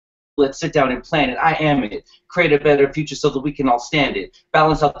 everybody. Let's sit down and plan it. I am it. Create a better future so that we can all stand it.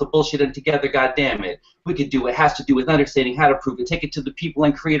 Balance out the bullshit and together, goddamn it. We could do it. Has to do with understanding how to prove it. Take it to the people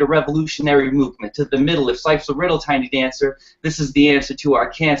and create a revolutionary movement. To the middle, if life's a riddle, tiny dancer, this is the answer to our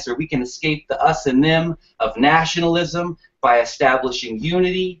cancer. We can escape the us and them of nationalism by establishing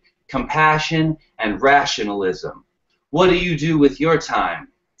unity, compassion, and rationalism. What do you do with your time?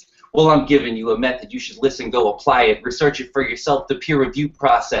 Well, I'm giving you a method. You should listen, go apply it. Research it for yourself, the peer review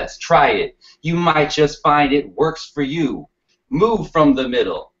process. Try it. You might just find it works for you. Move from the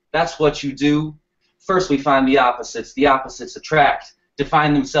middle. That's what you do. First, we find the opposites. The opposites attract.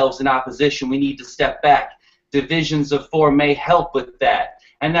 Define themselves in opposition. We need to step back. Divisions of four may help with that.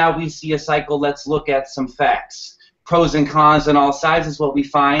 And now we see a cycle. Let's look at some facts. Pros and cons on all sides is what we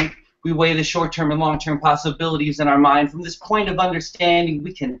find. We weigh the short-term and long-term possibilities in our mind. From this point of understanding,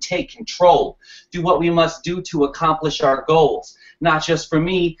 we can take control, do what we must do to accomplish our goals, not just for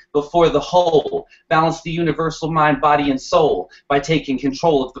me, but for the whole. Balance the universal mind, body, and soul by taking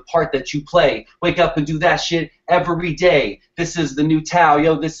control of the part that you play. Wake up and do that shit every day. This is the new Tao,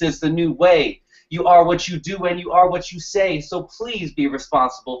 yo, this is the new way. You are what you do and you are what you say, so please be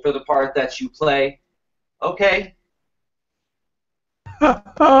responsible for the part that you play. Okay?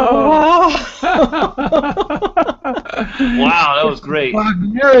 Wow. Wow, that was great.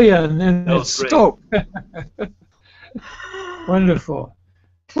 Wagnerian in That its was great. scope. Wonderful.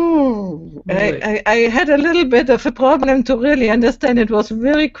 I had a little bit of a problem to really understand. It was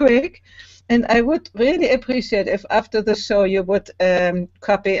very quick, and I would really appreciate if after the show you would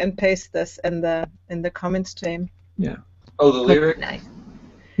copy and paste this in the comment stream. Yeah. Oh, the lyric? Nice.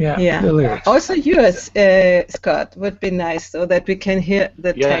 Yeah. The lyrics. Also yours, Scott, would be nice so that we can hear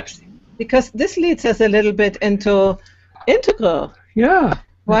the text. Because this leads us a little bit into integral. Yeah.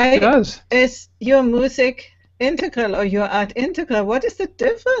 Why it does. is your music integral or your art integral? What is the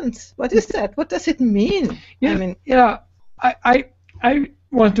difference? What is that? What does it mean? Yeah, I mean, I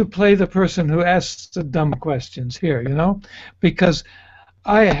want to play the person who asks the dumb questions here, because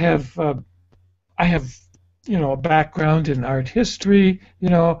I have a background in art history.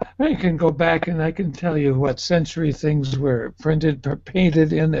 I can go back and I can tell you what century things were printed,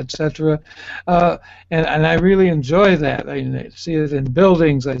 painted in, etc. And I really enjoy that. I see it in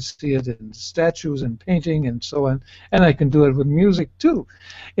buildings, I see it in statues and painting and so on, and I can do it with music too.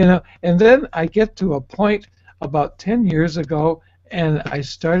 And then I get to a point about 10 years ago, and I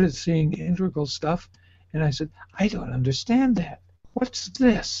started seeing integral stuff, and I said, I don't understand that. What's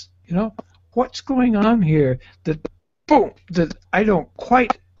this? What's going on here that I don't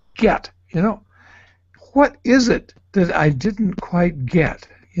quite get, What is it that I didn't quite get,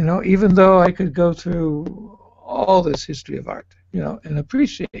 even though I could go through all this history of art, and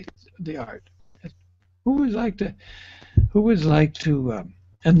appreciate the art. Who would like to? Who would like to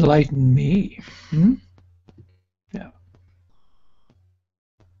enlighten me? Hmm? Yeah.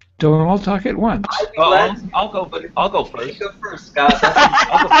 Don't all talk at once. I'll go first. You go first, Scott.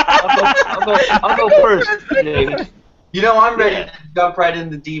 I'll go first. Dave. You know I'm ready to jump right in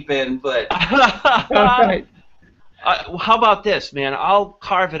the deep end, but All right. How about this, man? I'll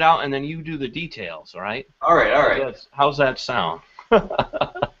carve it out and then you do the details. All right? all right. How's that sound?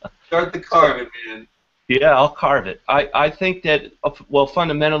 Start the carving, man. Yeah, I'll carve it. I think that, well,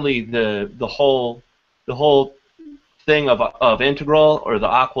 fundamentally the whole thing of integral or the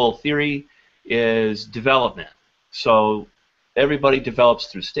Aquil theory is development. So everybody develops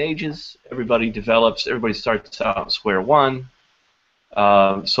through stages. Everybody starts out at square one.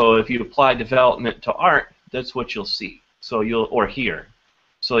 So if you apply development to art, that's what you'll see. So you'll hear.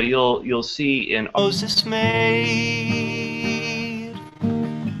 So you'll see in Moses made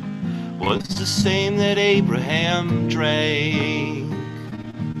was the same that Abraham drank.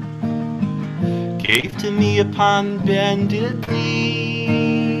 Gave to me upon bended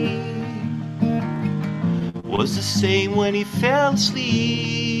knee was the same when he fell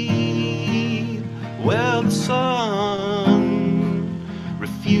asleep. Well, the sun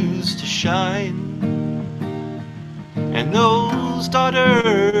refused to shine, and those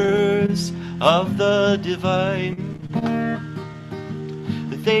daughters of the divine,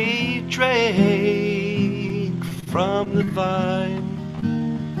 they drank from the vine.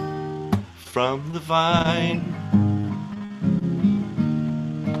 From the vine.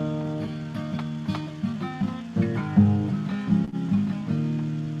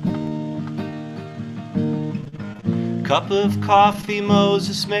 Cup of coffee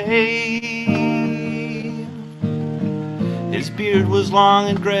Moses made. His beard was long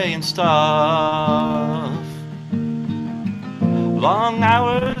and gray and stuff. Long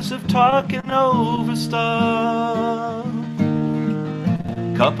hours of talking over stuff.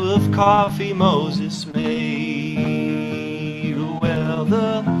 Cup of coffee Moses made. Well,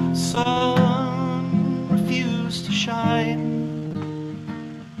 the sun refused to shine,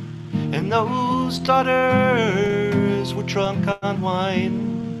 and those daughters were drunk on wine.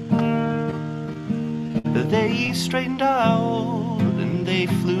 They straightened out and they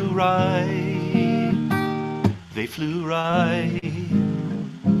flew right. They flew right.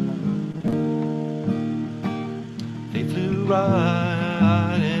 They flew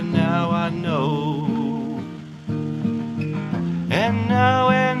right. And now I know. And now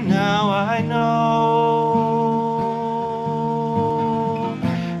I know.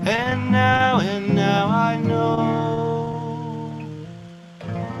 And now I know.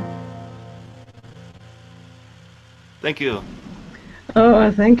 Thank you.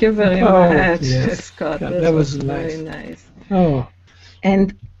 Oh, thank you very much, Yes. Scott. God, This that was very nice. nice. Oh,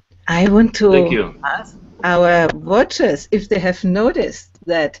 And I want Thank you. to ask our watchers if they have noticed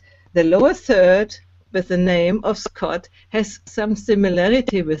that the lower third with the name of Scott has some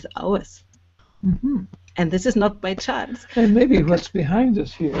similarity with ours. mhm. And this is not by chance. And maybe what's behind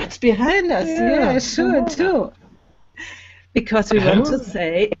us here. It's behind us. Yeah, Yeah, sure, come on. too. Because we want to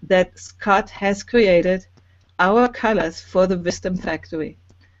say that Scott has created our colors for the Wisdom Factory.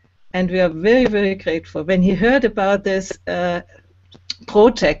 And we are very, very grateful. When he heard about this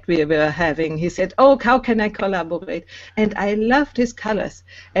project we were having, he said, oh, how can I collaborate? And I loved his colors.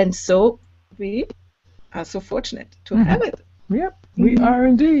 And so we are so fortunate to have it. Yep, we are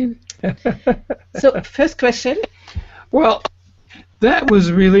indeed. So, first question. Well, that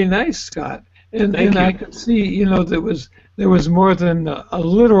was really nice, Scott. And Thank I you. could see, there was more than a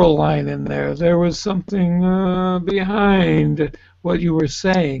literal line in there. There was something behind what you were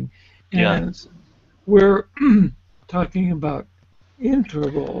saying. Yeah. And we're talking about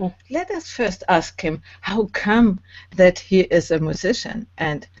integral. Let us first ask him how come that he is a musician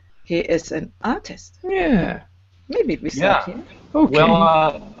and he is an artist. Yeah. Maybe we start Yeah. here. Okay.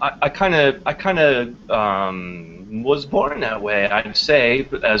 Well, I kind of was born that way, I'd say,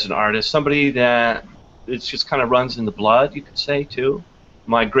 as an artist. Somebody that it just kind of runs in the blood, you could say, too.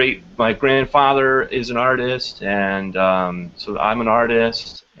 My grandfather is an artist, and so I'm an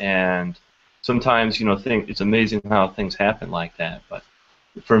artist. And sometimes, it's amazing how things happen like that. But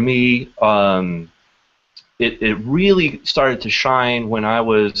for me, it really started to shine when I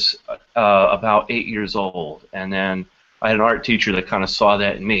was about 8 years old, and then I had an art teacher that kind of saw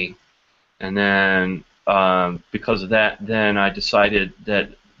that in me, and then because of that, then I decided that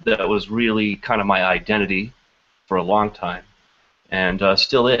was really kind of my identity for a long time, and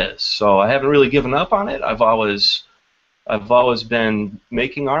still is. So I haven't really given up on it. I've always been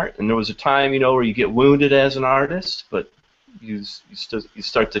making art, and there was a time, where you get wounded as an artist, but you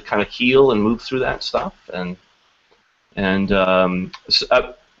start to kind of heal and move through that stuff. And in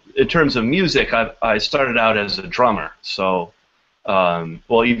terms of music, I started out as a drummer. So,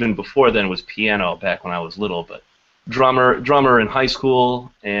 well, even before then was piano back when I was little, but drummer in high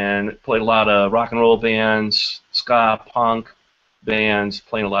school, and played a lot of rock and roll bands, ska, punk bands,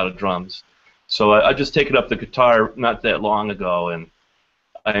 playing a lot of drums. So I just taken up the guitar not that long ago, and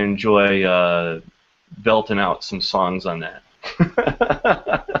I enjoy belting out some songs on that.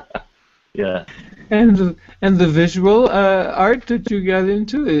 Yeah. And the visual art that you got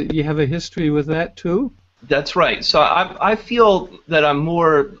into, you have a history with that too? That's right. So I feel that I'm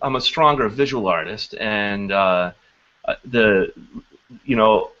a stronger visual artist, and I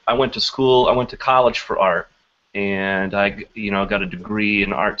went to college for art, and I got a degree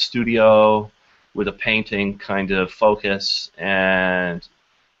in art studio with a painting kind of focus, and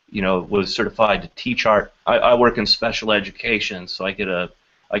was certified to teach art. I work in special education, so I get a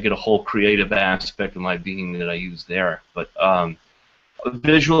whole creative aspect of my being that I use there. But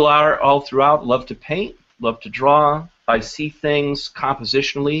visual art all throughout. Love to paint, love to draw. I see things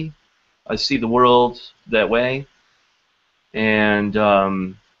compositionally. I see the world that way, and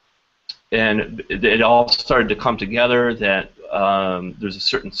it all started to come together that there's a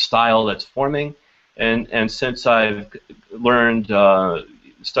certain style that's forming, and since I've learned,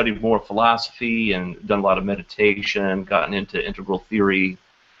 studied more philosophy and done a lot of meditation, gotten into integral theory,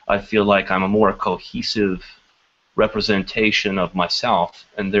 I feel like I'm a more cohesive representation of myself,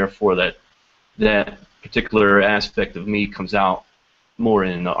 and therefore that particular aspect of me comes out more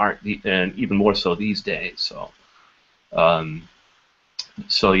in the art, and even more so these days.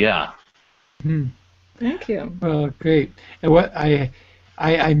 So yeah. Thank you. Well, great. And what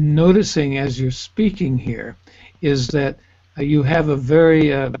I'm noticing as you're speaking here is that you have a very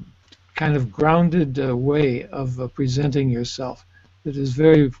kind of grounded way of presenting yourself that is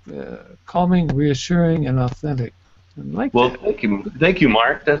very calming, reassuring, and authentic. I like well, that. Thank you,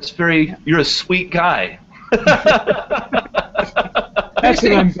 Mark. You're a sweet guy. That's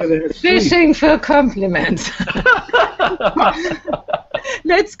what I'm good at. Fishing for compliments.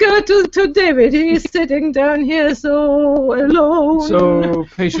 Let's go to David. He's sitting down here so alone. So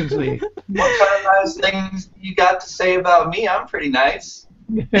patiently. What kind of nice things you got to say about me? I'm pretty nice.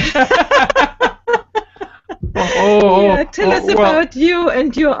 Tell us about you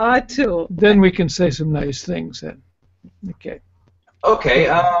and your art too. Then we can say some nice things then. Okay. Okay.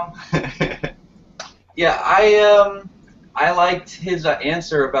 Yeah, I liked his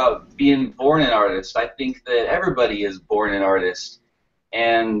answer about being born an artist. I think that everybody is born an artist,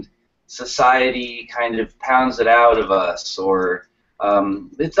 and society kind of pounds it out of us, or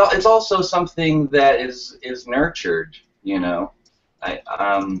it's also something that is nurtured,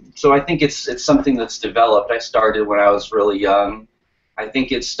 So I think it's something that's developed. I started when I was really young. I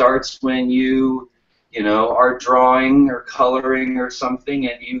think it starts when you are drawing or coloring or something,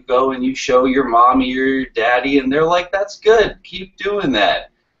 and you go and you show your mommy or your daddy, and they're like, "That's good. Keep doing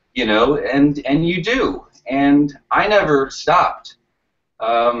that," and you do. And I never stopped.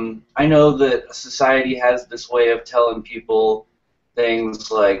 I know that society has this way of telling people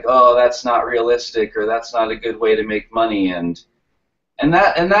things like, "Oh, that's not realistic," or "That's not a good way to make money," and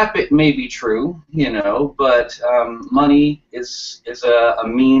that bit may be true, but money is a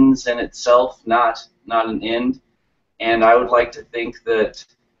means in itself, not an end. And I would like to think that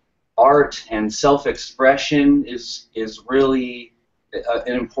art and self-expression is really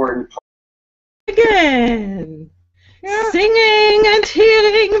an important part. Again. Yeah. Singing and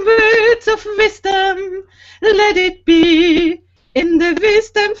hearing words of wisdom, let it be in the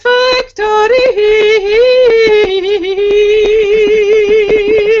Wisdom Factory.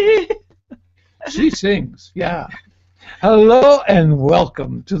 She sings, yeah. Hello and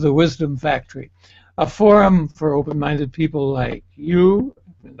welcome to the Wisdom Factory, a forum for open-minded people like you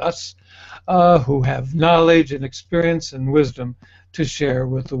and us who have knowledge and experience and wisdom to share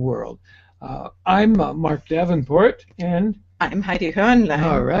with the world. I'm Mark Davenport, and I'm Heidi Hornlein.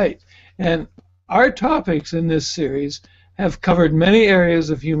 All right. And our topics in this series have covered many areas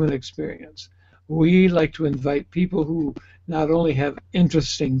of human experience. We like to invite people who not only have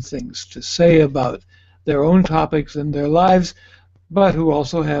interesting things to say about their own topics and their lives, but who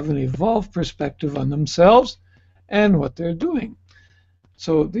also have an evolved perspective on themselves and what they're doing.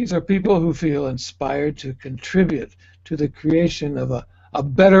 So these are people who feel inspired to contribute to the creation of a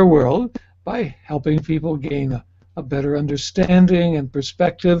better world by helping people gain a better understanding and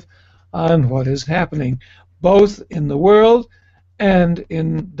perspective on what is happening, both in the world and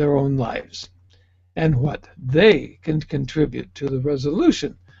in their own lives, and what they can contribute to the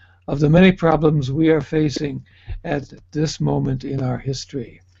resolution of the many problems we are facing at this moment in our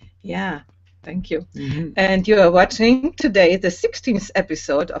history. Yeah, thank you. And you are watching today the 16th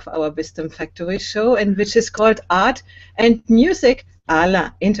episode of our Wisdom Factory show, and which is called Art and Music à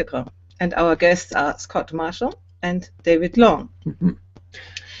la Integral. And our guests are Scott Marshall and David Long.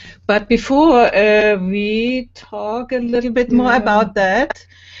 But before we talk a little bit more about that,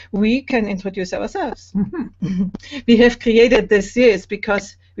 we can introduce ourselves. We have created this series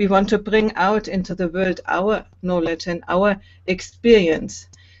because we want to bring out into the world our knowledge and our experience,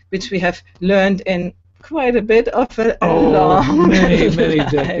 which we have learned in quite a bit of a long many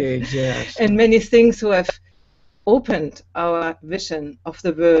decades, yes. And many things who have opened our vision of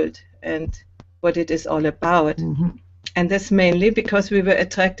the world and what it is all about. And that's mainly because we were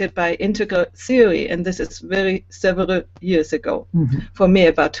attracted by integral theory, and this is several years ago. For me,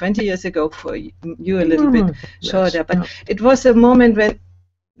 about 20 years ago, for you a little bit shorter. But it was a moment when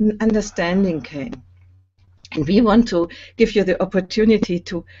understanding came. And we want to give you the opportunity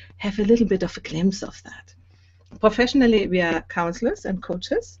to have a little bit of a glimpse of that. Professionally, we are counselors and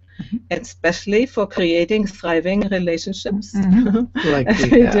coaches, especially for creating thriving relationships. Like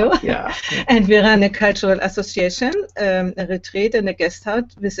we do. Yeah. And we run a cultural association, a retreat and a guest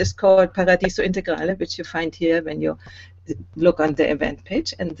house. This is called Paradiso Integrale, which you find here when you look on the event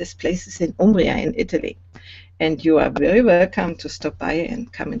page. And this place is in Umbria in Italy. And you are very welcome to stop by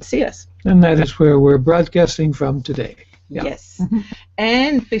and come and see us. And that is where we're broadcasting from today. Yeah. Yes.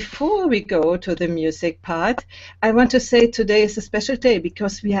 And before we go to the music part, I want to say today is a special day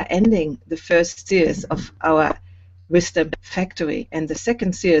because we are ending the first series of our Wisdom Factory, and the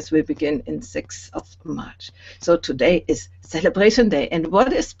second series will begin in 6th of March. So today is Celebration Day, and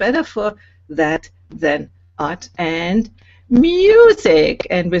what is better for that than art and music?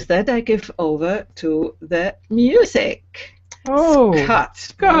 And with that, I give over to the music.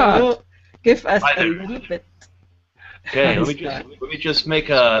 Scott, give us a little bit. Okay, let me just make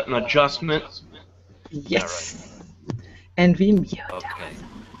an adjustment. Yes. Right. And we mute. Okay.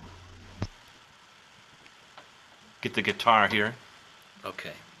 Get the guitar here.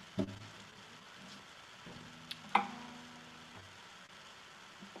 Okay.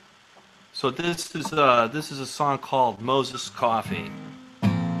 So this is a song called Moses Coffee.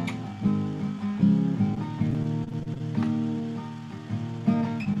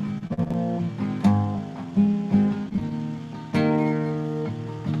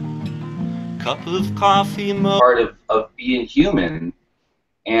 Cup of coffee, part of being human,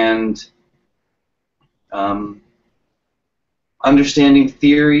 and understanding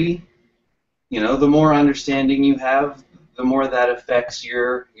theory. You know, the more understanding you have, the more that affects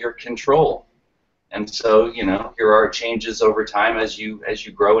your control. And so, you know, here are changes over time as you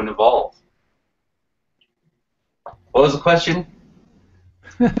grow and evolve. What was the question?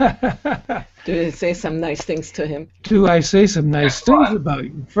 Do you say some nice things to him? Do I say some nice things about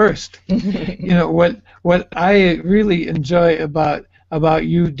you first? You know, what I really enjoy about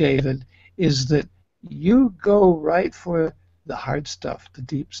you, David, is that you go right for the hard stuff, the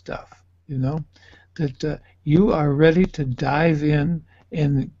deep stuff, you know, that you are ready to dive in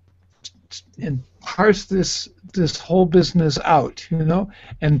and parse this whole business out, you know,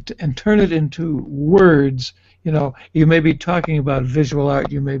 and turn it into words. You know, you may be talking about visual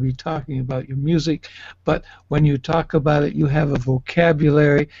art, you may be talking about your music, but when you talk about it, you have a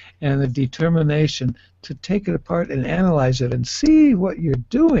vocabulary and a determination to take it apart and analyze it and see what you're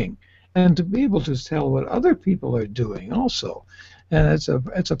doing, and to be able to tell what other people are doing also. And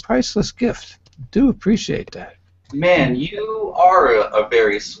it's a priceless gift. Do appreciate that. Man, you are a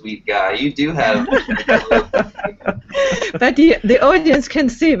very sweet guy. You do have... But the audience can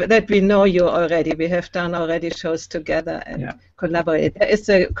see that we know you already. We have done already shows together and collaborated. There is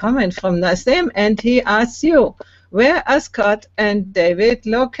a comment from Nassim, and he asks you, where are Scott and David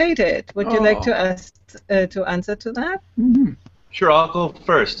located? Would you like to answer to that? Sure, I'll go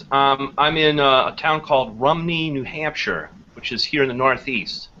first. I'm in a town called Rumney, New Hampshire, which is here in the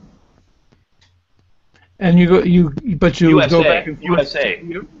Northeast. And you go back and forth. USA.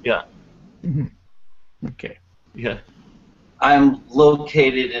 Yeah. Okay. Yeah. I'm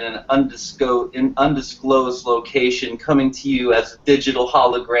located in an undisclosed location, coming to you as a digital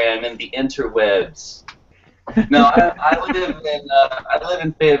hologram in the interwebs. No, I live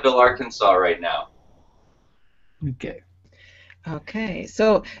in Fayetteville, Arkansas right now. Okay. Okay,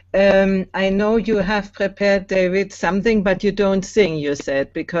 so I know you have prepared, David, something, but you don't sing, you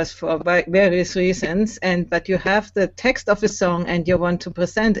said, because for various reasons, but you have the text of a song and you want to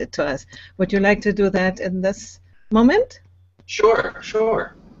present it to us. Would you like to do that in this moment?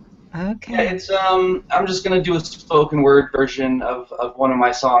 Sure. Okay. Yeah, it's I'm just gonna do a spoken word version of one of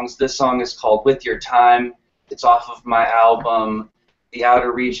my songs. This song is called "With Your Time." It's off of my album, "The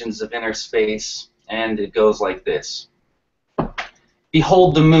Outer Regions of Inner Space," and it goes like this.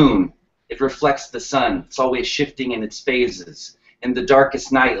 Behold the moon. It reflects the sun. It's always shifting in its phases. In the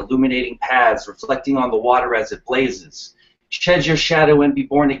darkest night, illuminating paths, reflecting on the water as it blazes. Shed your shadow and be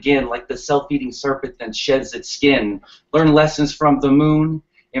born again, like the self-eating serpent that sheds its skin. Learn lessons from the moon.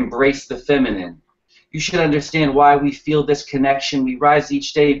 Embrace the feminine. You should understand why we feel this connection. We rise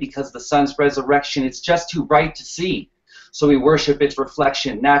each day because the sun's resurrection, it's just too bright to see. So we worship its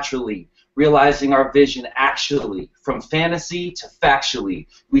reflection naturally, realizing our vision actually. From fantasy to factually,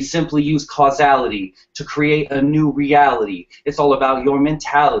 we simply use causality to create a new reality. It's all about your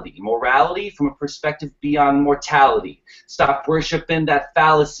mentality, morality from a perspective beyond mortality. Stop worshiping that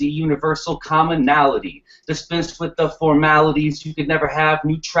fallacy, universal commonality. Dispense with the formalities. You could never have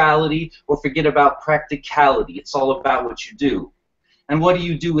neutrality or forget about practicality. It's all about what you do. And what do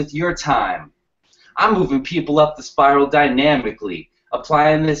you do with your time? I'm moving people up the spiral dynamically,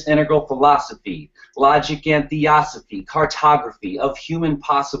 applying this integral philosophy, logic and theosophy, cartography of human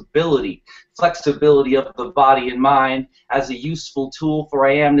possibility, flexibility of the body and mind as a useful tool for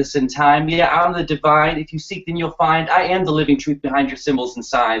I amness in time. Yeah, I'm the divine. If you seek, then you'll find. I am the living truth behind your symbols and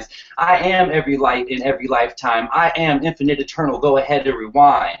signs. I am every light in every lifetime. I am infinite, eternal. Go ahead and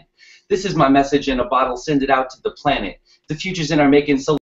rewind. This is my message in a bottle. Send it out to the planet. The future's in our making, so